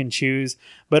clans you can choose,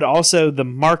 but also the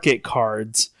market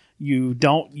cards. You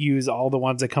don't use all the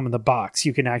ones that come in the box.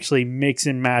 You can actually mix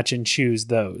and match and choose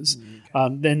those.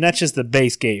 Okay. And that's just the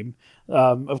base game.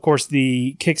 Of course,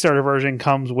 the Kickstarter version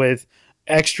comes with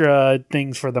extra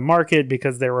things for the market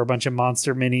because there were a bunch of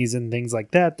monster minis and things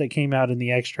like that came out in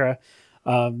the extra.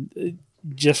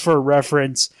 Just for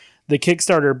reference, the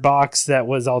Kickstarter box that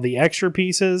was all the extra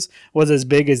pieces was as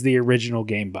big as the original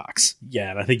game box.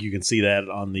 Yeah, and I think you can see that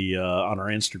on the on our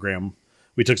Instagram.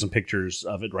 We took some pictures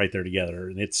of it right there together,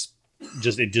 and it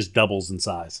just doubles in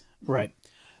size. Right.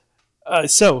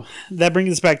 So that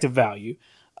brings us back to value.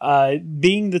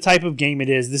 Being the type of game it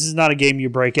is, this is not a game you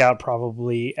break out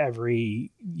probably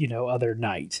every other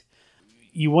night.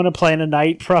 You want to plan a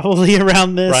night probably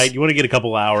around this, right? You want to get a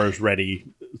couple hours ready.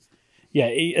 Yeah,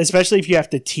 especially if you have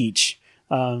to teach,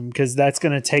 because that's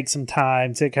going to take some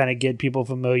time to kind of get people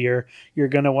familiar. You're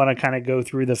going to want to kind of go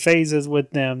through the phases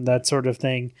with them, that sort of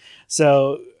thing.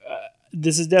 So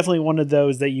this is definitely one of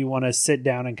those that you want to sit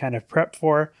down and kind of prep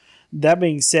for. That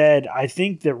being said, I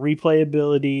think the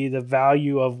replayability, the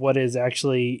value of what is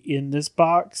actually in this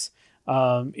box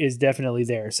is definitely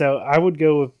there. So I would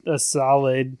go with a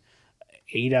solid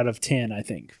 8 out of 10, I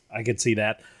think. I could see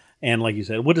that. And like you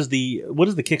said, what is the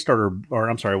Kickstarter, or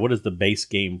I'm sorry, what is the base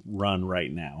game run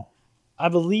right now? I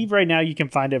believe right now you can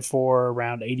find it for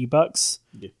around $80,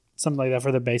 something like that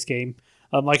for the base game.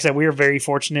 Like I said, we were very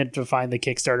fortunate to find the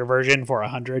Kickstarter version for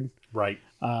 $100. Right.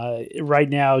 Right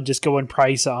now, just going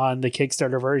price on the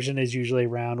Kickstarter version is usually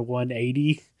around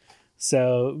 $180.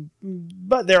 So,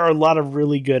 but there are a lot of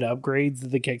really good upgrades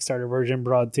that the Kickstarter version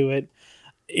brought to it.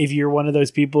 If you're one of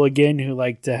those people, again, who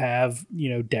like to have,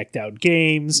 decked out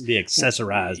games. The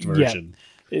accessorized version.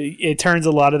 Yeah, it turns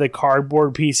a lot of the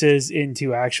cardboard pieces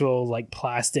into actual, like,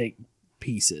 plastic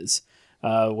pieces,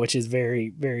 which is very,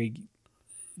 very,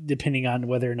 depending on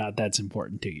whether or not that's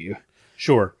important to you.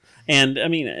 Sure. And, I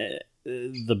mean,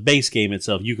 the base game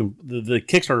itself, the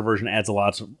Kickstarter version adds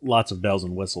lots of bells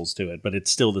and whistles to it, but it's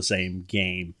still the same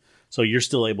game. So you're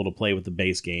still able to play with the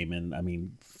base game and, I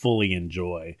mean, fully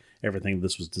enjoy everything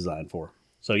this was designed for.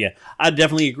 So, yeah, I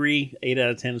definitely agree. 8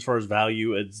 out of 10 as far as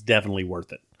value. It's definitely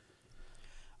worth it.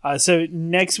 So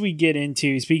next we get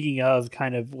into, speaking of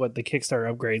kind of what the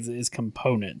Kickstarter upgrades, is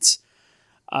components.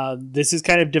 This is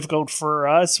kind of difficult for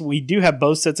us. We do have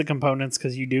both sets of components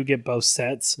because you do get both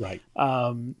sets. Right.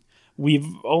 We've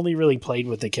only really played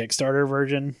with the Kickstarter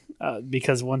version.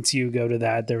 because once you go to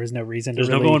that, there was no reason There's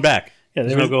to no going back. Yeah,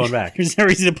 There's no going back. There's no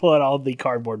reason to pull out all the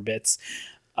cardboard bits.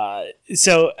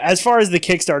 So as far as the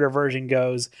Kickstarter version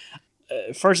goes,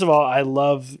 first of all, I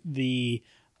love the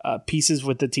pieces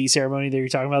with the tea ceremony that you're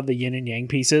talking about, the yin and yang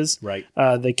pieces. Right.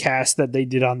 The cast that they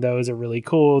did on those are really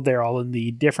cool. They're all in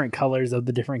the different colors of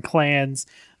the different clans,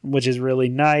 which is really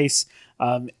nice.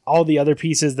 All the other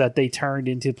pieces that they turned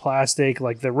into plastic,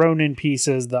 like the Ronin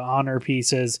pieces, the honor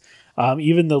pieces,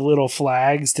 even the little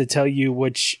flags to tell you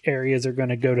which areas are going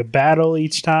to go to battle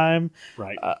each time.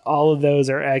 Right. All of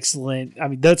those are excellent. I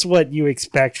mean, that's what you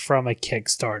expect from a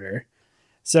Kickstarter.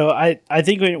 So I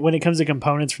think when it comes to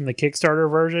components from the Kickstarter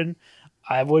version,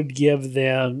 I would give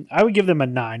them a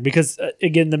 9 because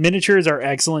again, the miniatures are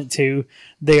excellent too.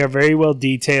 They are very well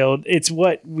detailed. It's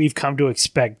what we've come to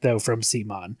expect though from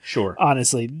CMON. Sure.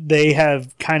 Honestly, they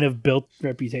have kind of built a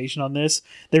reputation on this.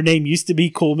 Their name used to be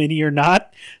Cool Mini or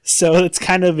Not, so it's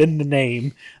kind of in the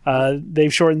name.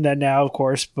 They've shortened that now, of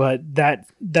course, but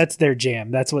that's their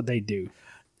jam. That's what they do.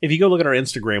 If you go look at our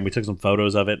Instagram, we took some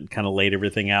photos of it and kind of laid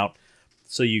everything out.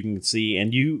 So you can see,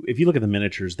 and if you look at the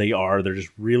miniatures, they're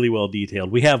just really well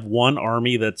detailed. We have one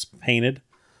army that's painted.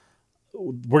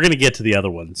 We're going to get to the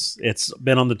other ones. It's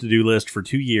been on the to-do list for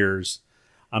 2 years.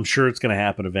 I'm sure it's going to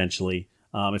happen eventually.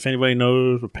 If anybody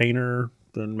knows a painter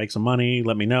that makes some money,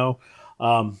 let me know.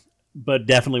 But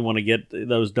definitely want to get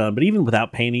those done. But even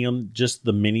without painting them, just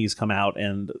the minis come out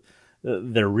and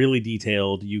they're really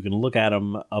detailed. You can look at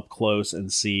them up close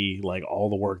and see like all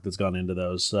the work that's gone into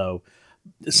those. So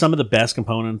some of the best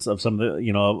components of some of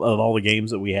the, of all the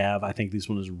games that we have, I think this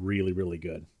one is really, really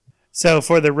good. So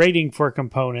for the rating for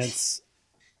components,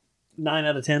 9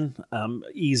 out of 10,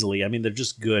 easily. I mean, they're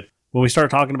just good. When we start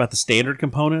talking about the standard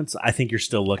components, I think you're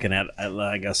still looking at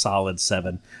like a solid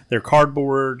 7. They're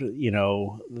cardboard,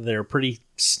 they're pretty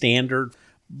standard,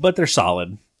 but they're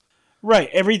solid. Right.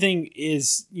 Everything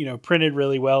is, printed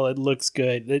really well. It looks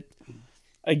good.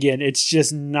 Again, it's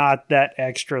just not that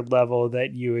extra level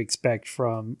that you expect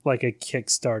from like a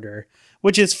Kickstarter,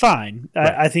 which is fine.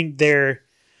 Right. I think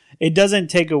it doesn't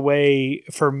take away,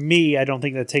 for me, I don't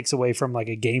think that takes away from like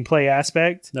a gameplay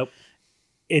aspect. Nope.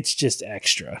 It's just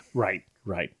extra. Right.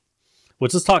 Well,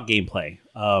 let's talk gameplay.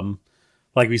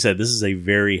 Like we said, this is a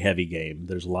very heavy game.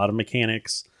 There's a lot of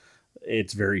mechanics.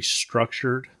 It's very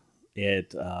structured.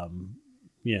 It,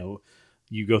 you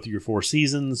go through your 4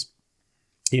 seasons.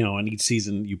 And each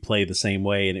season you play the same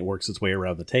way and it works its way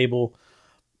around the table.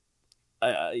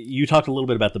 You talked a little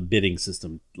bit about the bidding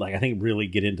system. Like, I think really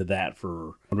get into that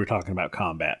for when we're talking about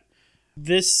combat.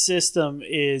 This system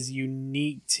is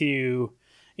unique to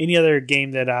any other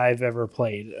game that I've ever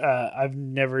played. I've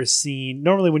never seen...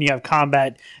 Normally when you have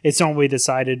combat, it's normally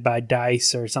decided by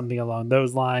dice or something along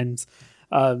those lines.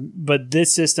 But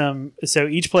this system... So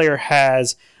each player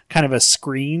has kind of a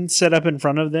screen set up in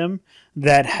front of them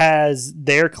that has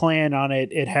their clan on it.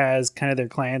 It has kind of their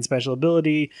clan special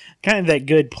ability, kind of that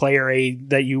good player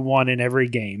aid that you want in every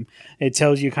game. It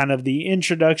tells you kind of the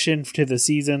introduction to the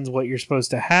seasons, what you're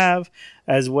supposed to have,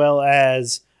 as well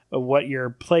as what your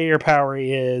player power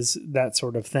is, that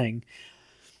sort of thing.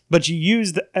 But you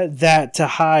use that to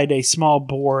hide a small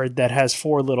board that has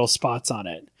 4 little spots on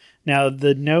it. Now,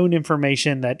 the known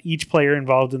information that each player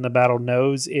involved in the battle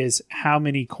knows is how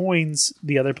many coins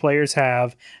the other players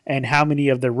have and how many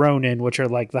of the Ronin, which are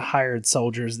like the hired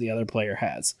soldiers, the other player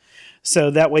has.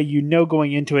 So that way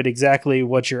going into it exactly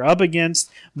what you're up against,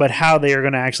 but how they are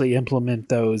going to actually implement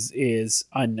those is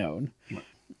unknown.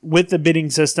 With the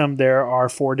bidding system, there are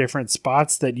 4 different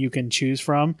spots that you can choose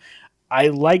from. I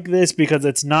like this because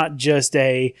it's not just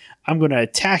I'm going to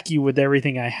attack you with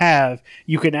everything I have.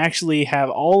 You can actually have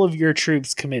all of your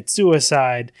troops commit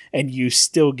suicide and you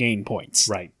still gain points.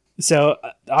 Right. So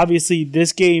obviously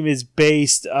this game is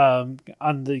based on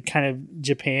the kind of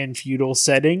Japan feudal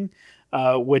setting,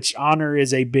 which honor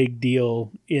is a big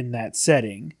deal in that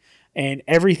setting. And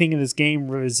everything in this game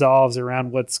revolves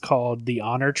around what's called the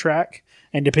honor track.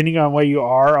 And depending on where you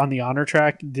are on the honor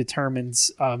track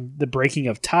determines the breaking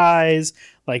of ties,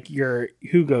 like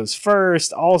who goes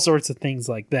first, all sorts of things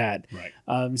like that.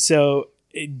 Right. So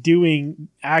doing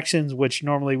actions which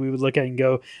normally we would look at and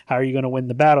go, how are you going to win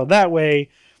the battle that way?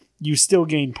 You still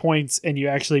gain points and you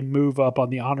actually move up on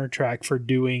the honor track for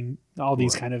doing all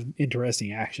these kind of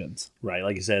interesting actions. Right.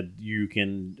 Like I said, you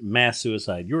can mass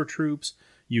suicide your troops.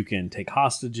 You can take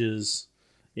hostages.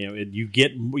 You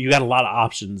got a lot of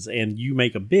options, and you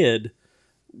make a bid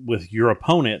with your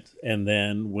opponent, and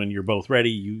then when you're both ready,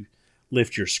 you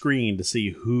lift your screen to see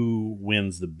who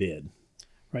wins the bid.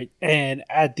 Right. And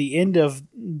at the end of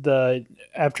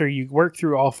after you work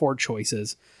through all 4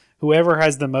 choices, whoever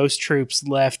has the most troops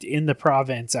left in the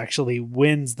province actually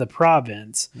wins the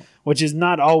province, which is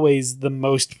not always the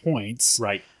most points,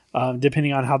 Right.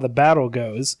 Depending on how the battle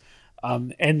goes.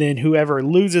 And then whoever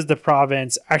loses the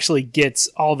province actually gets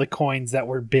all the coins that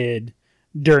were bid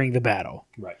during the battle.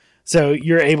 Right. So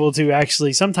you're able to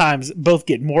actually sometimes both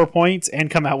get more points and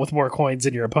come out with more coins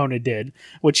than your opponent did,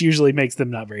 which usually makes them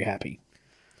not very happy.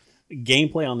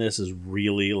 Gameplay on this is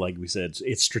really, like we said,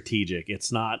 it's strategic.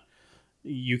 It's not,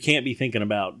 you can't be thinking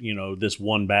about, this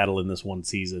one battle in this one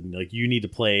season. Like, you need to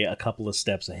play a couple of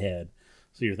steps ahead.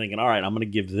 So you're thinking, all right, I'm going to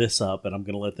give this up and I'm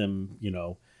going to let them,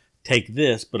 take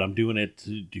this, but I'm doing it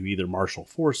to do either marshal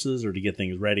forces or to get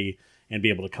things ready and be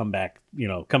able to come back,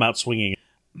 come out swinging.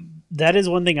 That is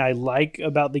one thing I like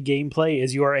about the gameplay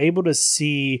is you are able to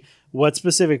see what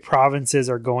specific provinces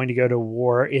are going to go to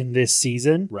war in this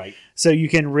season. Right. So you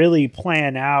can really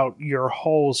plan out your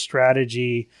whole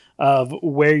strategy of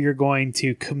where you're going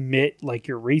to commit like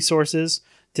your resources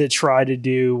to try to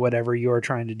do whatever you're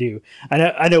trying to do.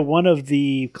 I know one of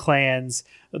the clans,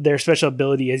 their special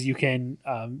ability is you can,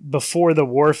 before the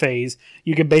war phase,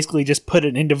 you can basically just put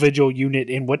an individual unit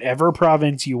in whatever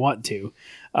province you want to,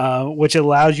 which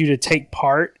allows you to take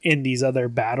part in these other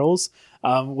battles,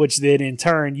 which then in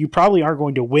turn, you probably aren't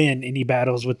going to win any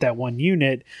battles with that one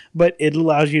unit, but it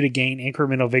allows you to gain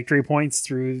incremental victory points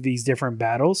through these different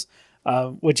battles,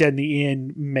 which in the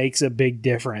end makes a big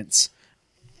difference.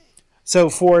 So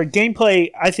for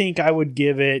gameplay, I think I would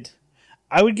give it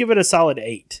a solid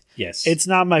 8. Yes. It's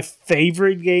not my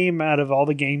favorite game out of all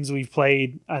the games we've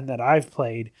played and that I've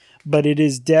played, but it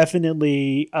is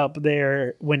definitely up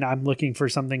there when I'm looking for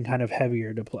something kind of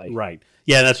heavier to play. Right.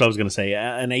 Yeah, that's what I was going to say.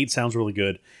 An 8 sounds really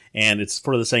good, and it's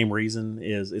for the same reason.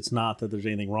 Is it's not that there's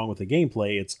anything wrong with the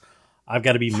gameplay. It's I've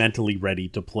got to be mentally ready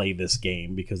to play this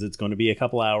game because it's going to be a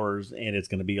couple hours and it's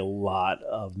going to be a lot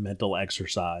of mental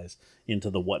exercise into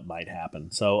the what might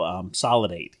happen. So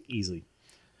solid 8, easily.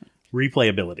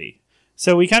 Replayability.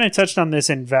 So we kind of touched on this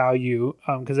in value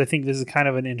because I think this is kind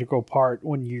of an integral part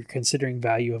when you're considering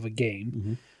value of a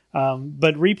game. Mm-hmm.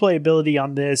 But replayability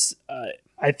on this,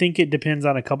 I think it depends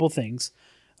on a couple things.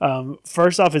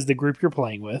 First off is the group you're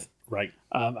playing with. Right.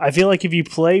 I feel like if you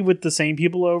play with the same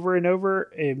people over and over,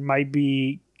 it might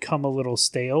become a little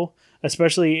stale,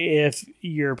 especially if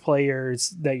your players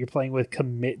that you're playing with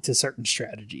commit to certain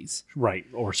strategies. Right.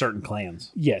 Or certain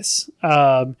clans. Yes.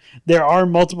 There are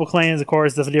multiple clans, of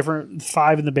course, the different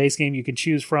 5 in the base game you can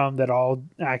choose from that all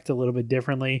act a little bit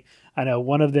differently. I know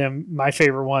one of them, my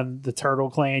favorite one, the Turtle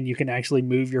Clan, you can actually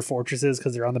move your fortresses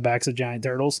because they're on the backs of giant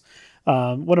turtles.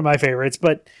 One of my favorites,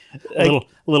 but a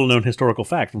little known historical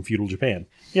fact from feudal Japan.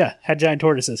 Yeah, had giant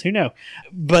tortoises. Who knew?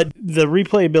 But the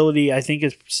replayability, I think,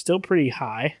 is still pretty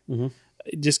high. Mm-hmm.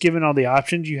 Just given all the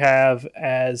options you have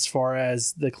as far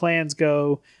as the clans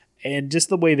go, and just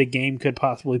the way the game could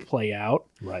possibly play out.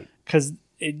 Right. Because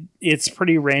it's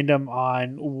pretty random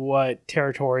on what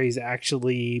territories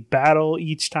actually battle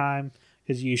each time.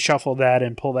 Because you shuffle that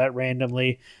and pull that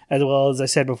randomly, as well as I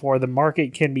said before, the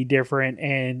market can be different,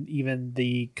 and even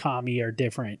the kami are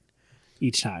different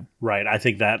each time. Right. I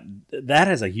think that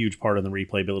has a huge part of the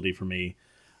replayability for me.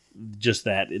 Just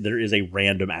that there is a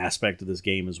random aspect of this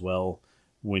game as well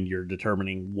when you're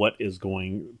determining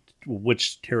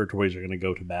which territories are going to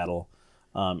go to battle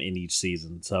in each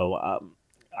season. So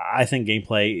I think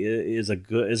gameplay is a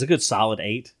good solid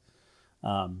 8.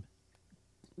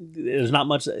 There's not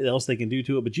much else they can do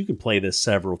to it, but you can play this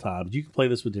several times. You can play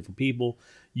this with different people.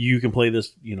 You can play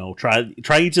this,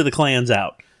 try each of the clans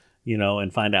out,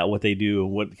 and find out what they do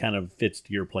and what kind of fits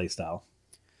to your play style.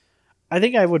 I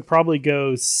think I would probably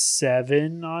go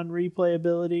 7 on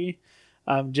replayability,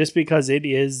 just because it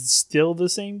is still the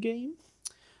same game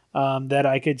that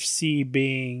I could see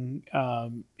being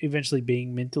eventually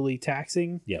being mentally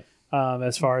taxing. Yeah.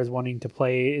 As far as wanting to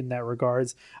play in that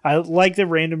regards. I like the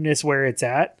randomness where it's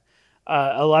at.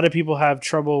 A lot of people have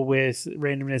trouble with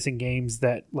randomness in games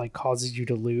that like causes you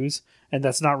to lose, and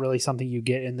that's not really something you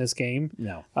get in this game.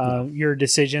 No. Your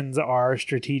decisions are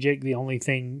strategic. The only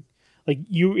thing,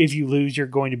 if you lose, you're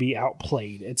going to be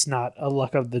outplayed. It's not a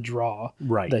luck of the draw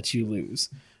that you lose.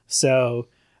 So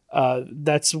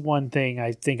that's one thing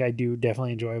I think I do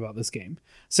definitely enjoy about this game.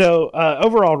 So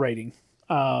overall rating.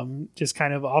 Just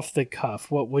kind of off the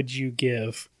cuff, what would you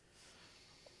give?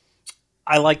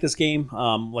 I like this game.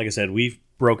 Like I said, we've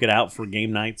broke it out for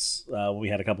game nights when we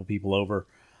had a couple people over.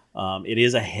 It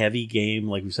is a heavy game,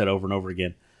 like we said over and over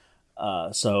again.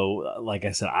 So, like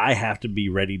I said, I have to be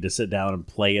ready to sit down and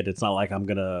play it. It's not like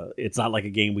it's not like a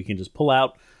game we can just pull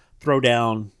out, throw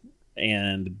down,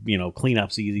 and clean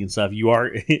up's easy and stuff.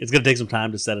 It's going to take some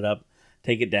time to set it up,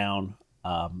 take it down.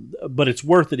 But it's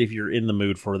worth it if you're in the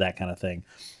mood for that kind of thing.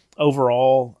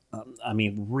 Overall, I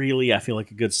mean, really, I feel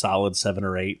like a good solid 7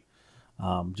 or 8,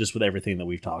 just with everything that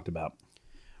we've talked about.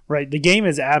 Right. The game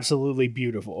is absolutely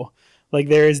beautiful. Like,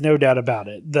 there is no doubt about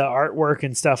it. The artwork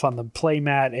and stuff on the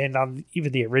playmat and on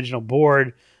even the original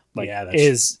board, like,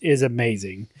 is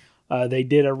amazing. They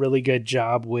did a really good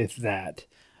job with that.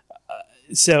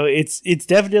 So it's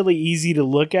definitely easy to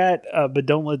look at, but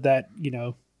don't let that,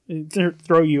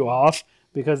 throw you off,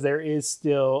 because there is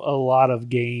still a lot of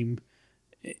game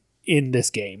in this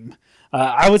game.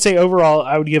 I would say overall,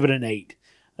 I would give it an 8.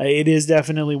 It is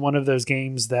definitely one of those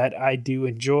games that I do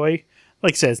enjoy.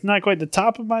 Like I said, it's not quite the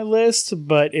top of my list,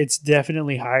 but it's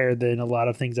definitely higher than a lot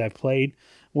of things I've played.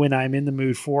 When I'm in the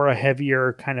mood for a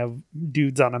heavier kind of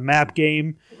dudes on a map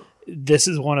game, this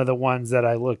is one of the ones that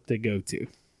I look to go to.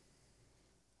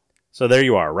 So there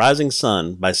you are, Rising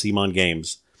Sun by CMON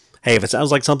Games. Hey, if it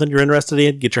sounds like something you're interested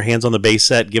in, get your hands on the base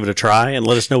set, give it a try, and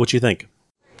let us know what you think.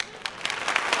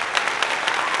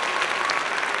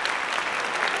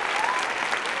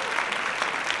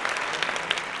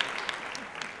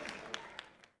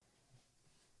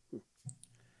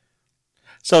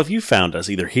 So if you found us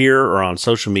either here or on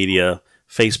social media,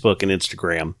 Facebook and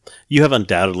Instagram, you have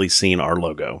undoubtedly seen our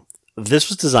logo. This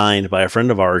was designed by a friend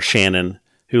of ours, Shannon,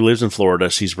 who lives in Florida.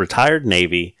 She's retired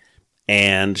Navy,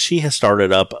 and she has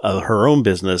started up her own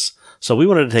business. So we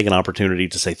wanted to take an opportunity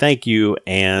to say thank you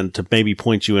and to maybe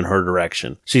point you in her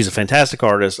direction. She's a fantastic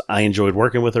artist. I enjoyed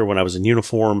working with her when I was in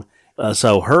uniform.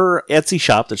 So her Etsy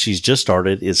shop that she's just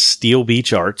started is Steel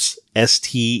Beach Arts,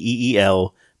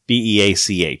 SteelBeach.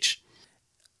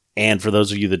 And for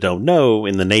those of you that don't know,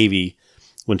 in the Navy,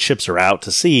 when ships are out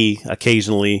to sea,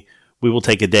 occasionally we will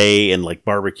take a day and like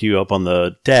barbecue up on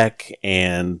the deck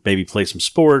and maybe play some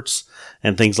sports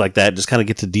and things like that. Just kind of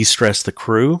get to de-stress the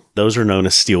crew. Those are known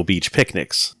as Steel Beach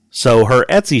picnics. So her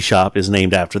Etsy shop is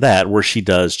named after that, where she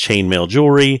does chainmail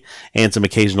jewelry and some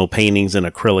occasional paintings in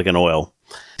acrylic and oil.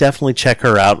 Definitely check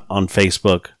her out on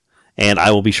Facebook, and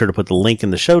I will be sure to put the link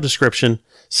in the show description,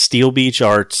 Steel Beach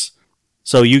Arts,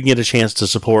 so you can get a chance to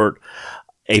support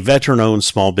a veteran-owned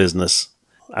small business.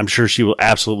 I'm sure she will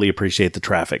absolutely appreciate the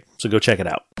traffic, so go check it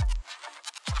out.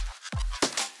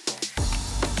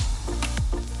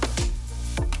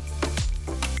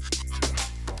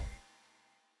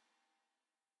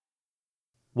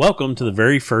 Welcome to the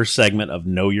very first segment of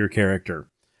Know Your Character.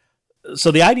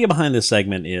 So the idea behind this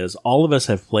segment is all of us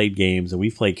have played games and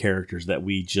we've played characters that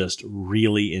we just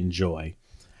really enjoy.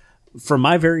 From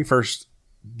my very first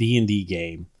D&D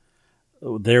game,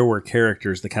 there were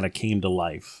characters that kind of came to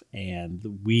life,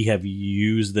 and we have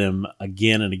used them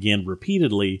again and again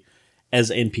repeatedly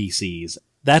as NPCs.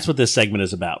 That's what this segment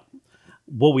is about.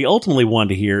 What we ultimately want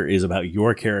to hear is about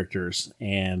your characters,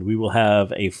 and we will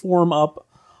have a form up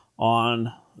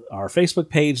on our Facebook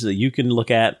page that you can look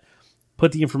at,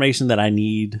 put the information that I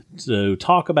need to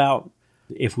talk about.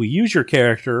 If we use your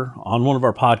character on one of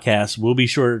our podcasts, we'll be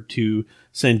sure to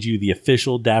send you the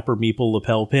official Dapper Meeple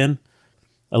lapel pin.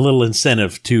 A little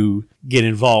incentive to get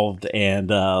involved and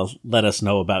let us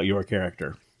know about your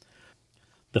character.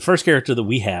 The first character that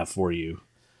we have for you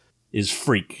is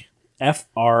Freak,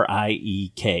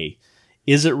 F-R-I-E-K.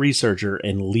 Izzet researcher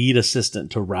and lead assistant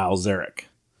to Ral Zarek.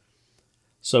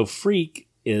 So Freak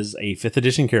is a 5th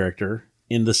edition character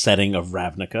in the setting of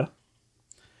Ravnica.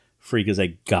 Freak is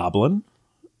a goblin,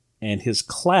 and his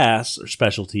class or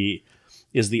specialty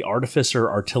is the Artificer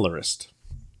Artillerist.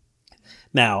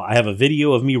 Now, I have a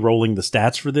video of me rolling the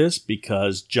stats for this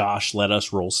because Josh let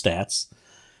us roll stats,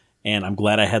 and I'm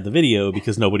glad I had the video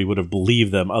because nobody would have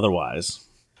believed them otherwise.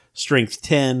 Strength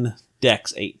 10,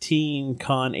 Dex 18,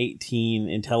 Con 18,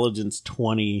 Intelligence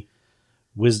 20,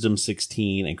 Wisdom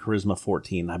 16, and Charisma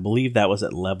 14. I believe that was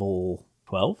at level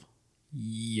 12?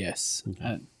 Yes.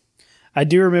 Okay. I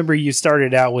do remember you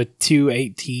started out with 2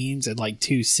 18s and like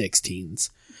 2 16s.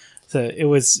 So it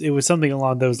was something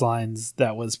along those lines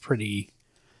that was pretty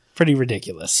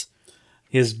ridiculous.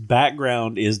 His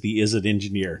background is the Izzet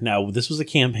engineer. Now, this was a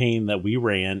campaign that we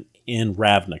ran in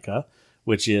Ravnica,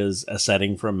 which is a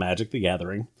setting from Magic the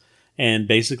Gathering. And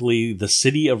basically the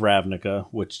city of Ravnica,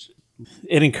 which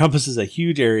it encompasses a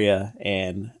huge area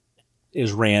and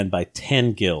is ran by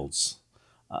 10 guilds.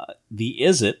 The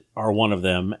Izzet are one of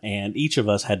them, and each of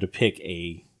us had to pick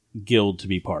a guild to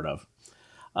be part of.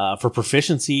 For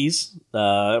proficiencies,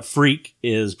 Freak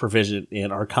is proficient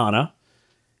in Arcana,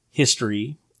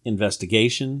 History,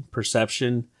 Investigation,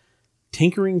 Perception,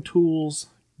 Tinkering Tools,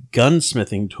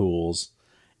 Gunsmithing Tools,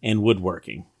 and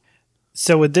Woodworking.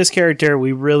 So with this character,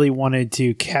 we really wanted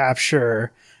to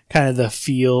capture kind of the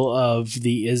feel of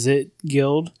the Izzet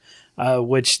Guild.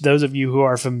 which those of you who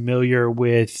are familiar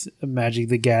with Magic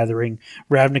the Gathering,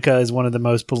 Ravnica is one of the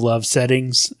most beloved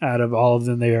settings out of all of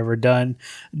them they've ever done,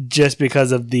 just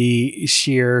because of the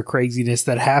sheer craziness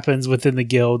that happens within the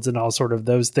guilds and all sort of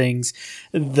those things.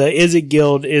 The Izzet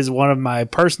Guild is one of my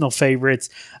personal favorites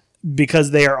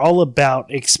because they are all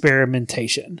about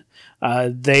experimentation.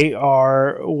 They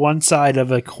are one side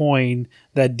of a coin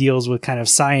that deals with kind of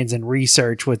science and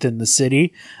research within the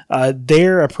city.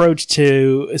 Their approach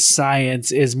to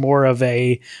science is more of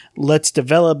a let's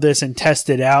develop this and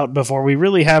test it out before we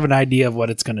really have an idea of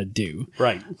what it's going to do.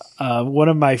 Right. One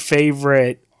of my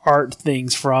favorite art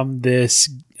things from this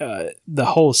the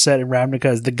whole set in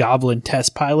Ravnica is the Goblin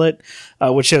Test Pilot,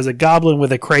 which shows a goblin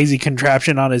with a crazy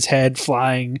contraption on his head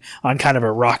flying on kind of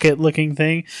a rocket looking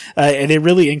thing. And it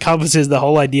really encompasses the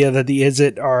whole idea that the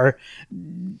Izzet are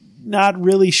not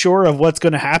really sure of what's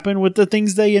going to happen with the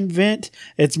things they invent.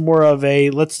 It's more of a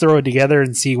let's throw it together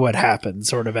and see what happens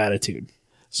sort of attitude.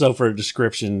 So for a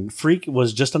description, Freak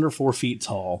was just under 4 feet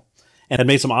tall and had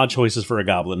made some odd choices for a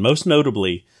goblin. Most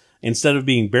notably, instead of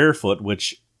being barefoot,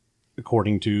 which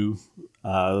according to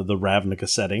the Ravnica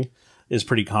setting is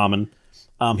pretty common,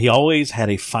 he always had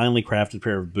a finely crafted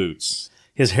pair of boots.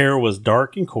 His hair was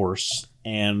dark and coarse,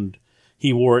 and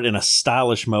he wore it in a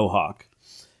stylish mohawk.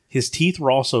 His teeth were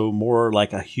also more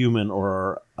like a human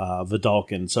or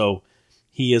Vidalcan, so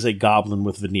he is a goblin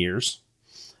with veneers,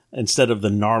 instead of the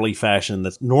gnarly fashion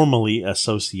that's normally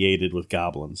associated with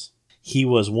goblins. He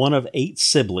was one of 8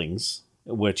 siblings,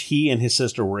 which he and his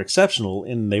sister were exceptional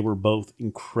in. They were both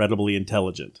incredibly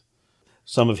intelligent.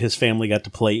 Some of his family got to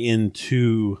play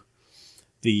into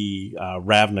the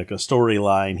Ravnica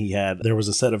storyline. There was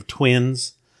a set of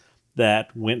twins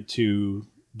that went to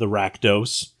the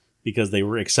Rakdos because they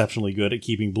were exceptionally good at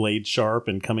keeping blades sharp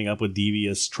and coming up with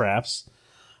devious traps.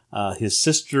 His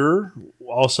sister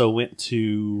also went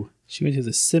to... She went to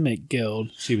the Simic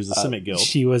Guild. She was the Simic Guild.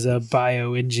 She was a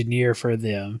bioengineer for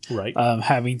them. Right.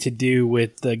 Having to do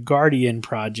with the Guardian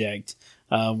Project,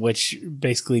 which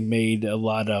basically made a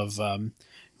lot of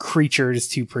creatures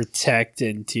to protect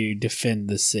and to defend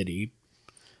the city.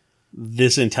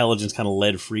 This intelligence kind of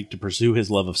led Freak to pursue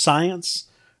his love of science,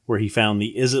 where he found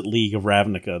the Izzet League of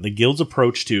Ravnica. The guild's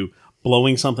approach to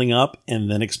blowing something up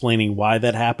and then explaining why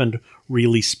that happened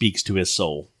really speaks to his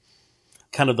soul.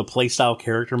 Kind of the playstyle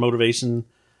character motivation.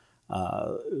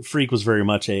 Freak was very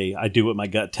much I do what my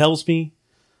gut tells me.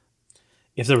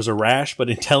 If there was a rash but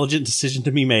intelligent decision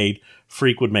to be made,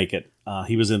 Freak would make it.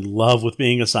 He was in love with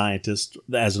being a scientist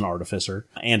as an artificer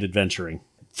and adventuring.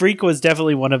 Freak was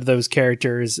definitely one of those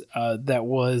characters that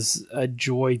was a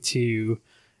joy to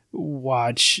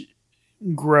watch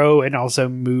grow and also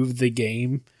move the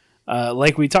game.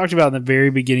 Like we talked about in the very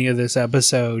beginning of this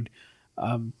episode,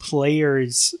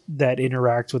 players that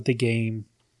interact with the game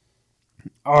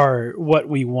are what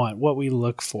we want, what we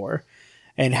look for.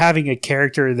 And having a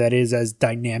character that is as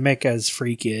dynamic as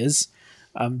Freak is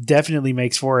definitely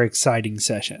makes for exciting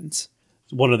sessions.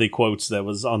 One of the quotes that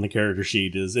was on the character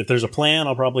sheet is, if there's a plan,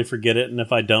 I'll probably forget it. And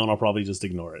if I don't, I'll probably just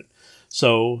ignore it.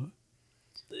 So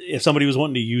if somebody was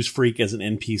wanting to use Freak as an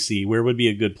NPC, where would be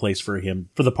a good place for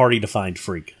the party to find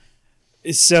Freak?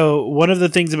 So one of the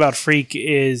things about Freak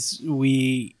is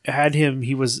we had him,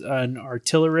 he was an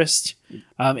artillerist,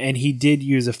 and he did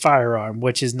use a firearm,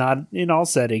 which is not in all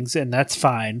settings, and that's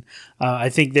fine. I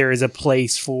think there is a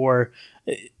place for,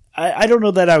 I don't know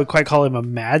that I would quite call him a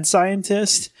mad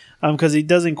scientist, because he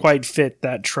doesn't quite fit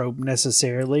that trope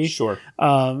necessarily. Sure.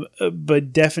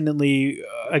 But definitely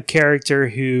a character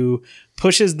who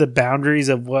pushes the boundaries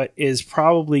of what is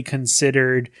probably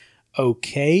considered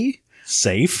okay.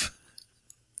 Safe.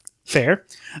 Fair.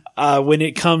 When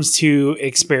it comes to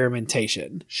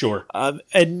experimentation. Sure.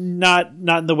 And not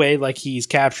in the way like he's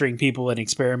capturing people and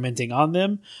experimenting on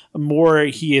them. More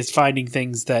he is finding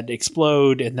things that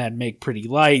explode and that make pretty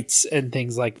lights and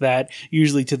things like that,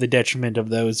 usually to the detriment of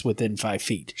those within 5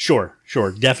 feet. Sure.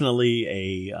 Definitely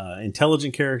a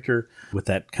intelligent character with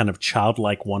that kind of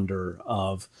childlike wonder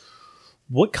of,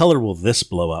 what color will this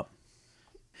blow up?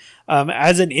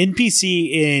 As an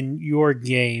NPC in your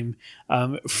game,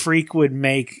 Freak would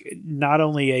make not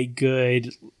only a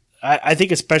good, I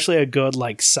think especially a good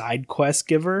like side quest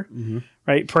giver,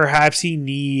 right? Perhaps he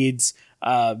needs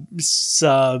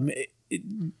some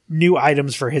new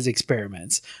items for his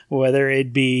experiments, whether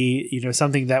it be,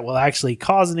 something that will actually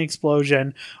cause an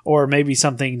explosion or maybe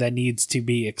something that needs to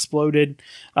be exploded.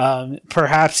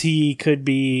 Perhaps he could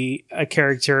be a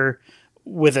character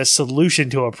with a solution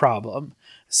to a problem.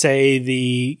 Say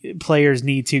the players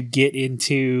need to get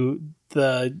into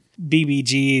the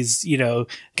BBG's,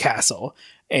 castle.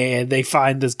 and they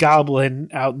find this goblin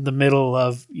out in the middle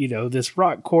of, this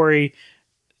rock quarry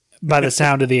by the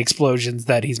sound of the explosions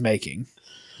that he's making.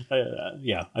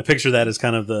 Yeah, I picture that as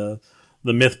kind of the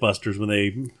Mythbusters when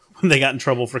they got in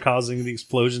trouble for causing the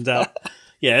explosions out.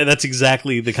 Yeah, that's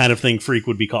exactly the kind of thing Freak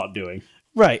would be caught doing.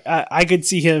 Right. I could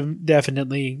see him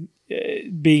definitely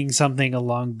being something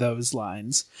along those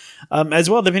lines. As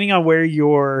well, depending on where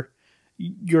your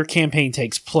campaign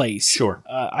takes place. Sure.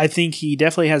 I think he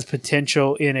definitely has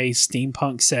potential in a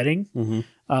steampunk setting,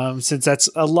 since that's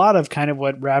a lot of kind of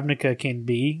what Ravnica can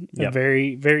be,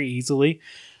 very, very easily.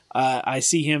 I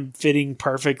see him fitting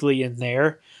perfectly in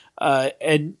there,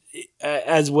 and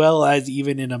as well as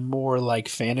even in a more like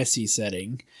fantasy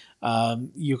setting.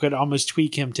 You could almost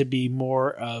tweak him to be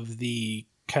more of the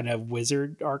kind of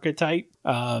wizard archetype,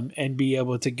 and be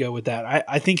able to go with that.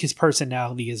 I think his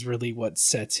personality is really what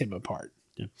sets him apart.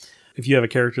 Yeah. If you have a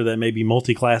character that may be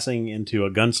multi-classing into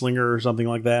a gunslinger or something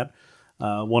like that,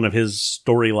 one of his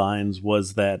storylines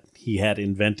was that he had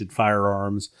invented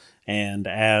firearms, and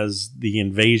as the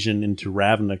invasion into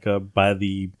Ravnica by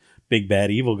the big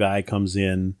bad evil guy comes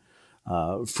in,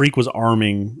 Freak was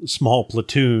arming small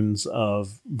platoons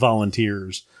of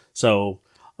volunteers. So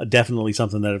definitely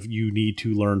something that if you need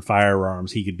to learn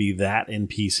firearms, he could be that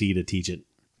NPC to teach it.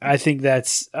 I think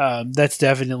that's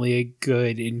definitely a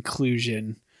good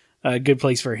inclusion, a good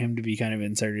place for him to be kind of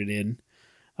inserted in.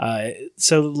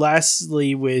 So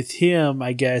lastly with him,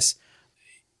 I guess,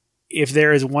 if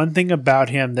there is one thing about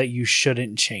him that you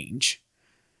shouldn't change,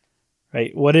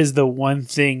 right? What is the one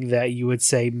thing that you would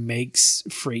say makes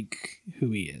Freak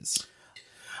who he is?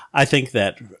 I think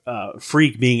that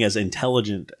Freak, being as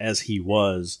intelligent as he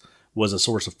was a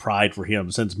source of pride for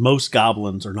him, since most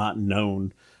goblins are not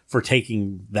known for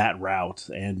taking that route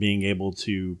and being able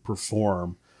to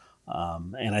perform.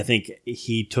 And I think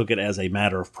he took it as a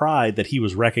matter of pride that he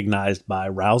was recognized by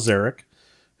Ral Zarek,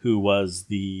 who was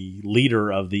the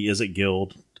leader of the Izzet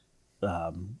Guild.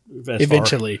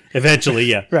 Eventually,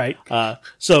 yeah. Right.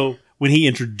 So when he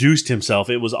introduced himself,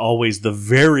 it was always the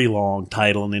very long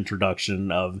title and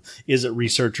introduction of Izzet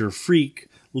Researcher Freak,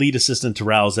 lead assistant to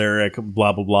Ral Zarek,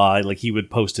 blah, blah, blah. Like, he would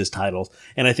post his titles.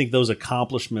 And I think those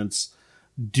accomplishments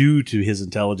due to his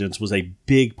intelligence was a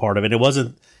big part of it. It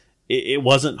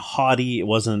wasn't haughty. It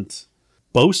wasn't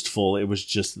boastful. It was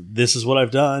just, this is what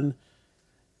I've done,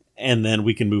 and then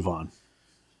we can move on.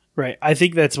 Right. I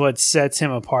think that's what sets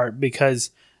him apart,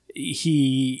 because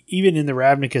he, even in the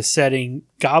Ravnica setting,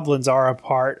 goblins are a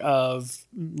part of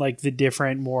like the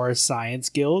different more science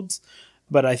guilds.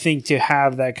 But I think to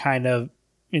have that kind of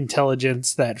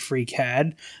intelligence that Freak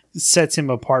had sets him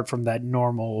apart from that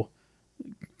normal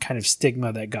kind of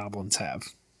stigma that goblins have.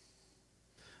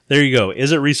 There you go.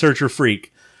 Izzet Researcher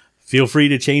Freak. Feel free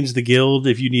to change the guild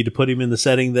if you need to put him in the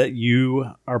setting that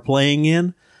you are playing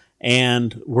in.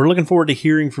 And we're looking forward to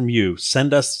hearing from you.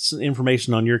 Send us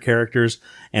information on your characters,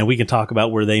 and we can talk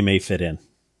about where they may fit in.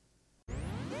 All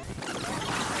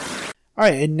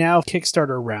right, and now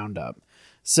Kickstarter Roundup.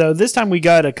 So this time we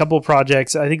got a couple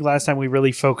projects. I think last time we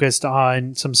really focused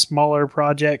on some smaller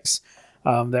projects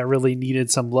that really needed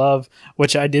some love,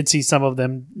 which I did see some of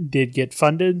them did get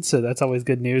funded, so that's always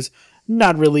good news.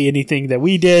 Not really anything that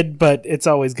we did, but it's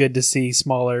always good to see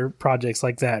smaller projects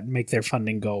like that make their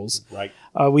funding goals. Right.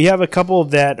 We have a couple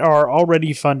that are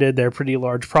already funded. They're pretty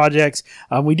large projects.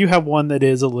 We do have one that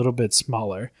is a little bit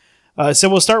smaller. So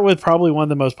we'll start with probably one of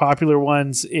the most popular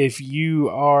ones. If you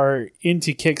are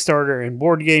into Kickstarter and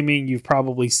board gaming, you've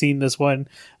probably seen this one.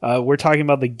 We're talking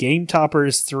about the Game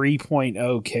Toppers 3.0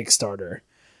 Kickstarter.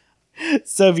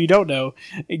 So if you don't know,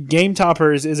 Game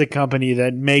Toppers is a company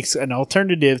that makes an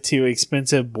alternative to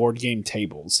expensive board game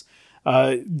tables.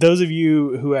 Those of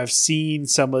you who have seen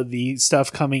some of the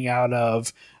stuff coming out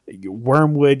of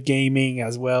Wormwood Gaming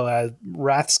as well as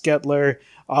Rathskettler,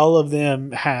 all of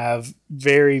them have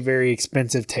very, very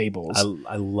expensive tables.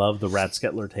 I love the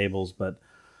Rathskettler tables, but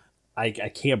I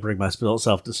can't bring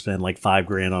myself to spend like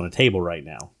 $5,000 on a table right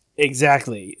now.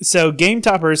 Exactly. So Game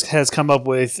Toppers has come up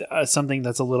with something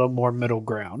that's a little more middle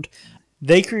ground.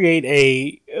 They create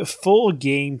a full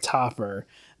game topper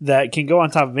that can go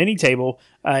on top of any table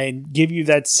and give you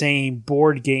that same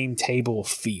board game table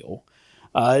feel.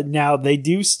 Now, they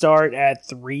do start at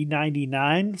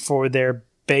 $3.99 for their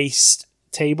base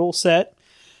table set,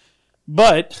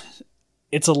 but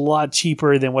it's a lot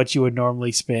cheaper than what you would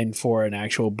normally spend for an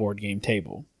actual board game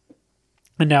table.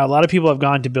 And now, a lot of people have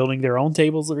gone to building their own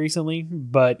tables recently,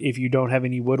 but if you don't have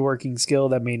any woodworking skill,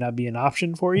 that may not be an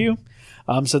option for you.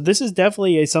 So this is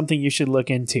definitely something you should look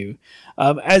into.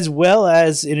 As well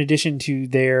as, in addition to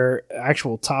their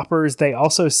actual toppers, they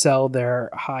also sell their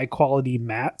high-quality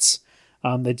mats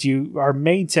that you are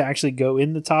made to actually go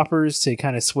in the toppers to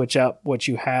kind of switch up what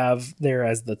you have there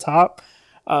as the top.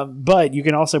 But you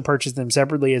can also purchase them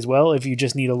separately as well if you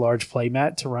just need a large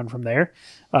playmat to run from there.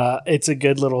 It's a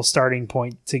good little starting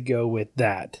point to go with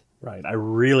that. Right. I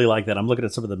really like that. I'm looking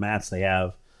at some of the mats they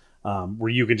have where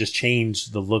you can just change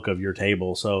the look of your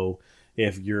table. So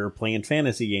if you're playing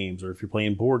fantasy games or if you're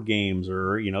playing board games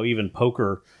or, even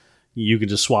poker, you can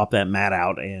just swap that mat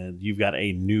out and you've got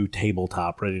a new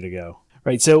tabletop ready to go.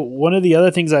 Right. So one of the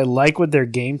other things I like with their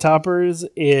game toppers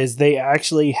is they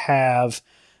actually have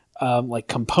like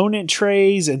component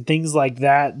trays and things like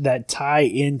that tie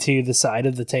into the side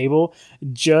of the table,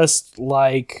 just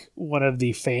like one of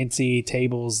the fancy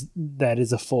tables that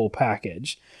is a full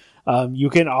package.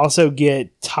 You can also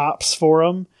get tops for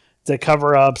them to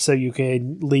cover up, so you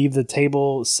can leave the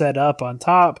table set up on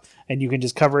top and you can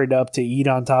just cover it up to eat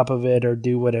on top of it or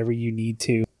do whatever you need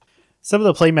to. Some of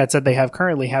the playmats that they have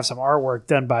currently have some artwork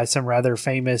done by some rather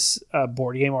famous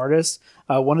board game artists.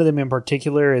 One of them in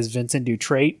particular is Vincent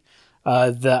Dutrait.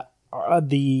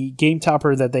 The game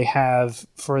topper that they have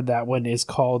for that one is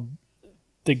called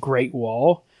The Great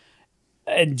Wall.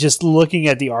 And just looking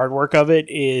at the artwork of it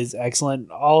is excellent.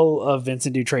 All of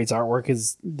Vincent Dutrait's artwork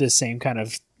is the same kind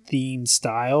of theme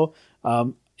style.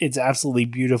 It's absolutely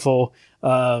beautiful.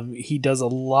 He does a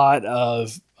lot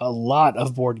of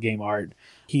board game art.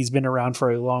 He's been around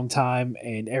for a long time,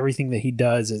 and everything that he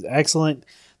does is excellent.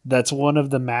 That's one of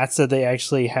the mats that they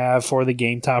actually have for the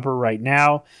game topper right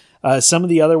now. Some of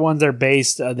the other ones are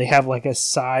based, they have like a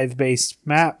scythe-based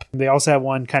map. They also have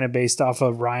one kind of based off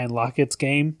of Ryan Laukatz's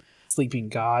game, Sleeping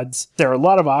Gods. There are a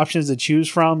lot of options to choose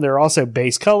from. There are also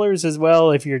base colors as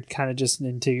well if you're kind of just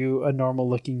into a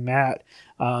normal-looking mat.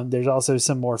 There's also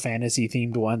some more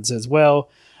fantasy-themed ones as well.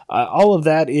 All of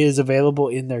that is available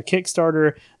in their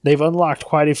Kickstarter. They've unlocked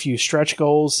quite a few stretch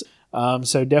goals,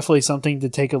 so definitely something to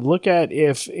take a look at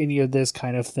if any of this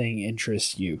kind of thing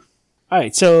interests you. All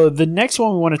right, so the next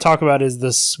one we want to talk about is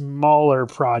the smaller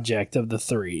project of the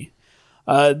three.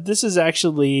 This is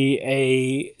actually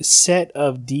a set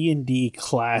of D&D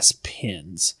class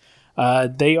pins.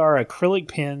 They are acrylic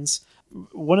pins.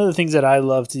 One of the things that I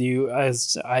love to do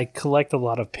is I collect a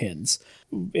lot of pins.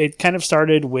 It kind of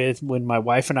started with when my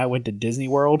wife and I went to Disney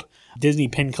World. Disney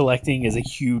pin collecting is a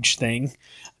huge thing.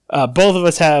 Both of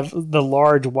us have the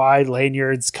large, wide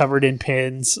lanyards covered in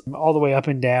pins all the way up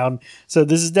and down. So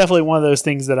this is definitely one of those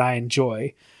things that I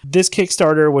enjoy. This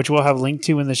Kickstarter, which we'll have linked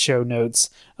to in the show notes,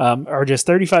 are just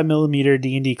 35mm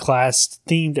D&D class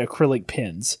themed acrylic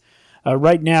pins.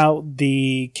 Right now,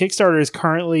 the Kickstarter is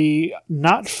currently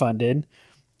not funded.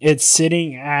 It's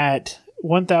sitting at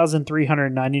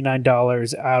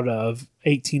 $1,399 out of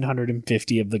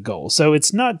 $1,850 of the goal. So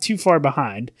it's not too far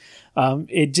behind.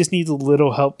 It just needs a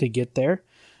little help to get there.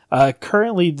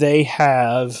 Currently, they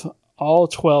have all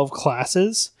 12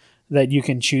 classes that you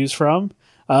can choose from.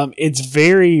 It's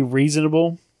very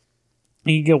reasonable.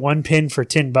 You can get one pin for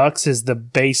 $10 is the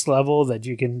base level that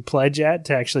you can pledge at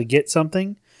to actually get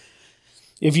something.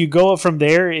 If you go up from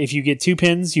there, if you get 2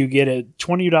 pins, you get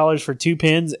 $20 for 2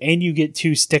 pins, and you get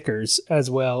 2 stickers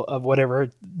as well of whatever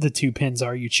the 2 pins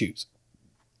are you choose.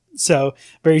 So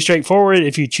very straightforward.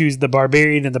 If you choose the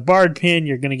Barbarian and the Bard pin,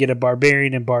 you're going to get a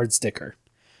Barbarian and Bard sticker.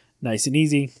 Nice and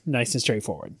easy, nice and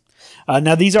straightforward.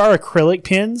 Now, these are acrylic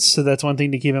pins, so that's one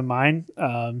thing to keep in mind.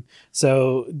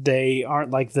 So they aren't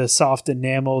like the soft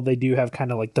enamel. They do have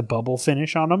kind of like the bubble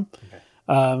finish on them. Okay.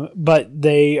 But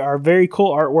they are very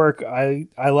cool artwork.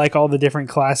 I like all the different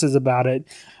classes about it.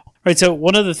 Right, so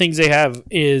one of the things they have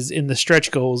is in the stretch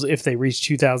goals, if they reach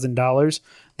 $2,000,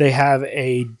 they have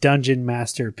a Dungeon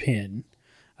Master pin,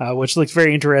 which looks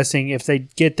very interesting. If they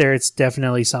get there, it's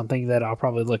definitely something that I'll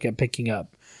probably look at picking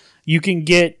up. You can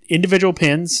get individual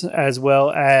pins as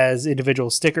well as individual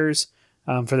stickers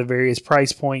for the various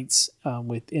price points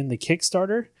within the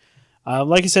Kickstarter.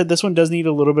 Like I said, this one does need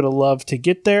a little bit of love to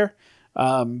get there,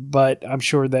 but I'm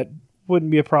sure that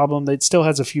wouldn't be a problem. It still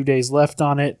has a few days left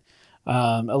on it,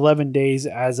 11 days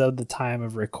as of the time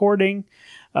of recording.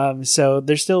 So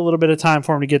there's still a little bit of time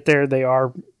for them to get there. They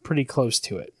are pretty close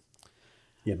to it.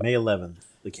 Yeah, May 11th,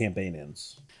 the campaign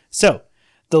ends. So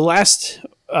the last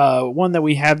one that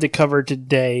we have to cover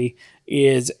today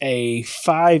is a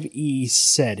 5e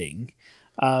setting.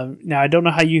 Now, I don't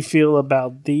know how you feel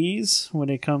about these when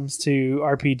it comes to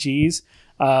RPGs.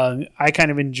 I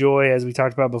kind of enjoy, as we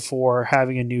talked about before,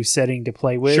 having a new setting to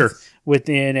play with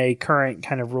within a current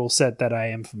kind of rule set that I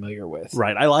am familiar with.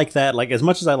 Right. I like that. Like, as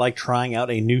much as I like trying out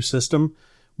a new system,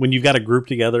 when you've got a group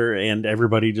together and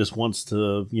everybody just wants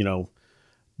to,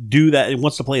 do that, it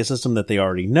wants to play a system that they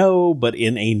already know, but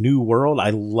in a new world, I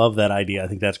love that idea. I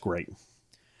think that's great.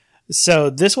 So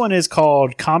this one is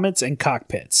called Comets and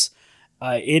Cockpits.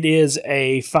 It is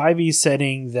a 5e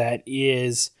setting that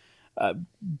is, I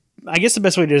guess the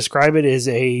best way to describe it is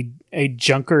a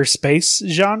junker space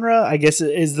genre, I guess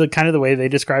is the kind of the way they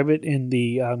describe it in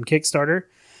the Kickstarter.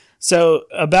 So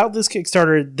about this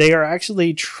Kickstarter, they are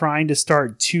actually trying to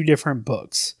start 2 different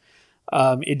books.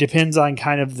 It depends on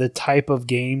kind of the type of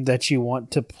game that you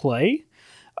want to play.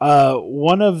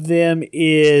 One of them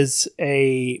is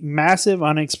a massive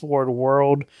unexplored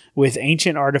world with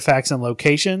ancient artifacts and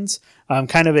locations,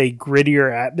 kind of a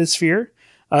grittier atmosphere.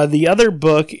 The other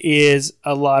book is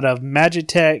a lot of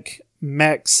Magitech,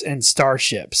 mechs, and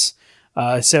starships.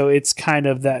 So it's kind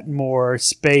of that more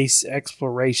space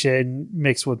exploration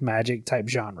mixed with magic type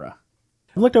genre.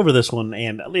 I looked over this one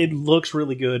and it looks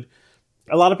really good.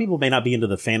 A lot of people may not be into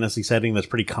the fantasy setting that's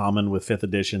pretty common with 5th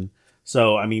edition.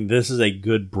 So, I mean, this is a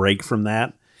good break from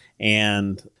that.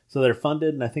 And so they're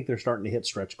funded, and I think they're starting to hit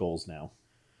stretch goals now.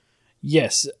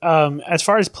 Yes. As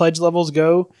far as pledge levels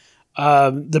go,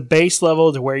 the base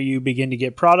level to where you begin to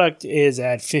get product is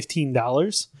at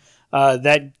 $15.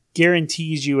 That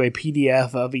guarantees you a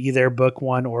PDF of either book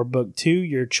 1 or book 2,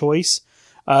 your choice.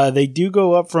 They do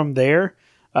go up from there.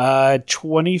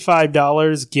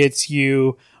 $25 gets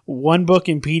you 1 book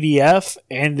in PDF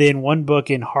and then 1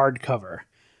 book in hardcover.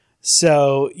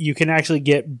 So you can actually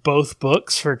get both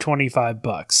books for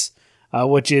 $25,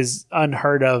 which is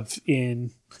unheard of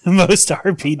in most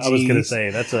RPGs. I was going to say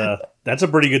that's a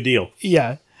pretty good deal.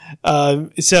 Yeah.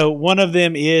 So one of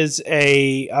them is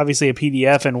obviously a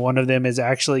PDF, and one of them is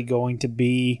actually going to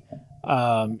be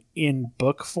in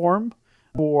book form.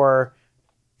 For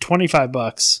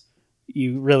 $25,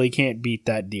 you really can't beat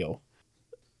that deal.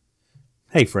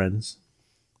 Hey, friends.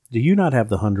 Do you not have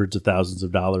the hundreds of thousands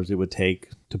of dollars it would take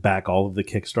to back all of the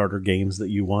Kickstarter games that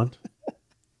you want?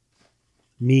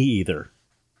 Me either.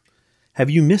 Have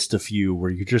you missed a few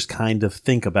where you just kind of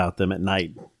think about them at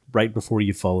night, right before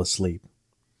you fall asleep?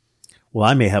 Well,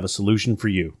 I may have a solution for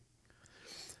you.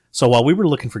 So while we were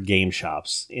looking for game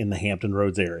shops in the Hampton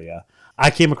Roads area,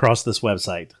 I came across this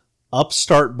website,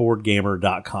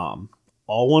 upstartboardgamer.com.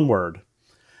 All one word.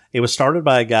 It was started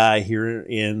by a guy here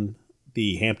in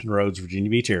the Hampton Roads,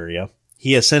 Virginia Beach area.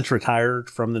 He has since retired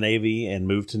from the Navy and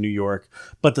moved to New York,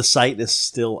 but the site is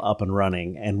still up and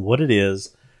running. And what it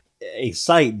is, a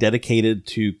site dedicated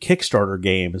to Kickstarter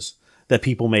games that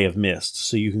people may have missed.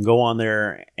 So you can go on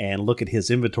there and look at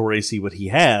his inventory, see what he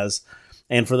has.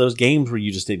 And for those games where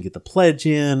you just didn't get the pledge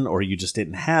in, or you just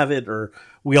didn't have it, or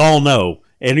we all know,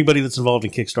 anybody that's involved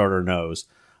in Kickstarter knows,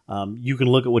 you can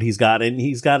look at what he's got, and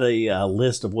he's got a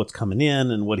list of what's coming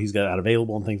in and what he's got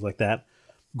available and things like that.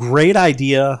 Great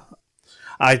idea.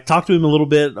 I talked to him a little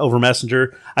bit over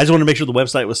Messenger. I just wanted to make sure the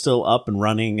website was still up and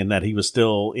running and that he was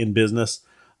still in business.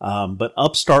 But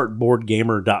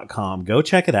upstartboardgamer.com. Go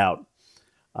check it out.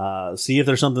 See if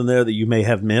there's something there that you may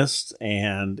have missed.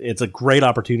 And it's a great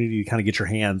opportunity to kind of get your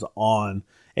hands on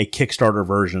a Kickstarter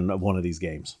version of one of these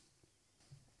games.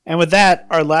 And with that,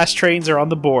 our last trains are on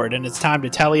the board, and it's time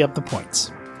to tally up the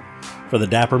points. For the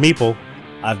Dapper Meeple,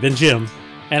 I've been Jim.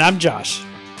 And I'm Josh.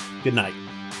 Good night.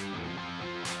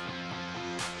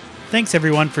 Thanks,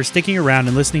 everyone, for sticking around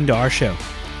and listening to our show.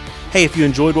 Hey, if you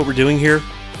enjoyed what we're doing here,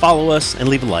 follow us and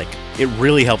leave a like. It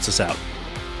really helps us out.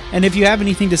 And if you have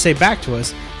anything to say back to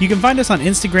us, you can find us on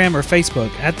Instagram or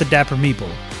Facebook at The Dapper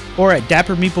Meeple, or at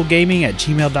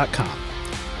dappermeeplegaming@gmail.com.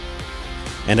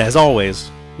 And as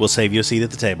always, we'll save you a seat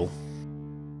at the table.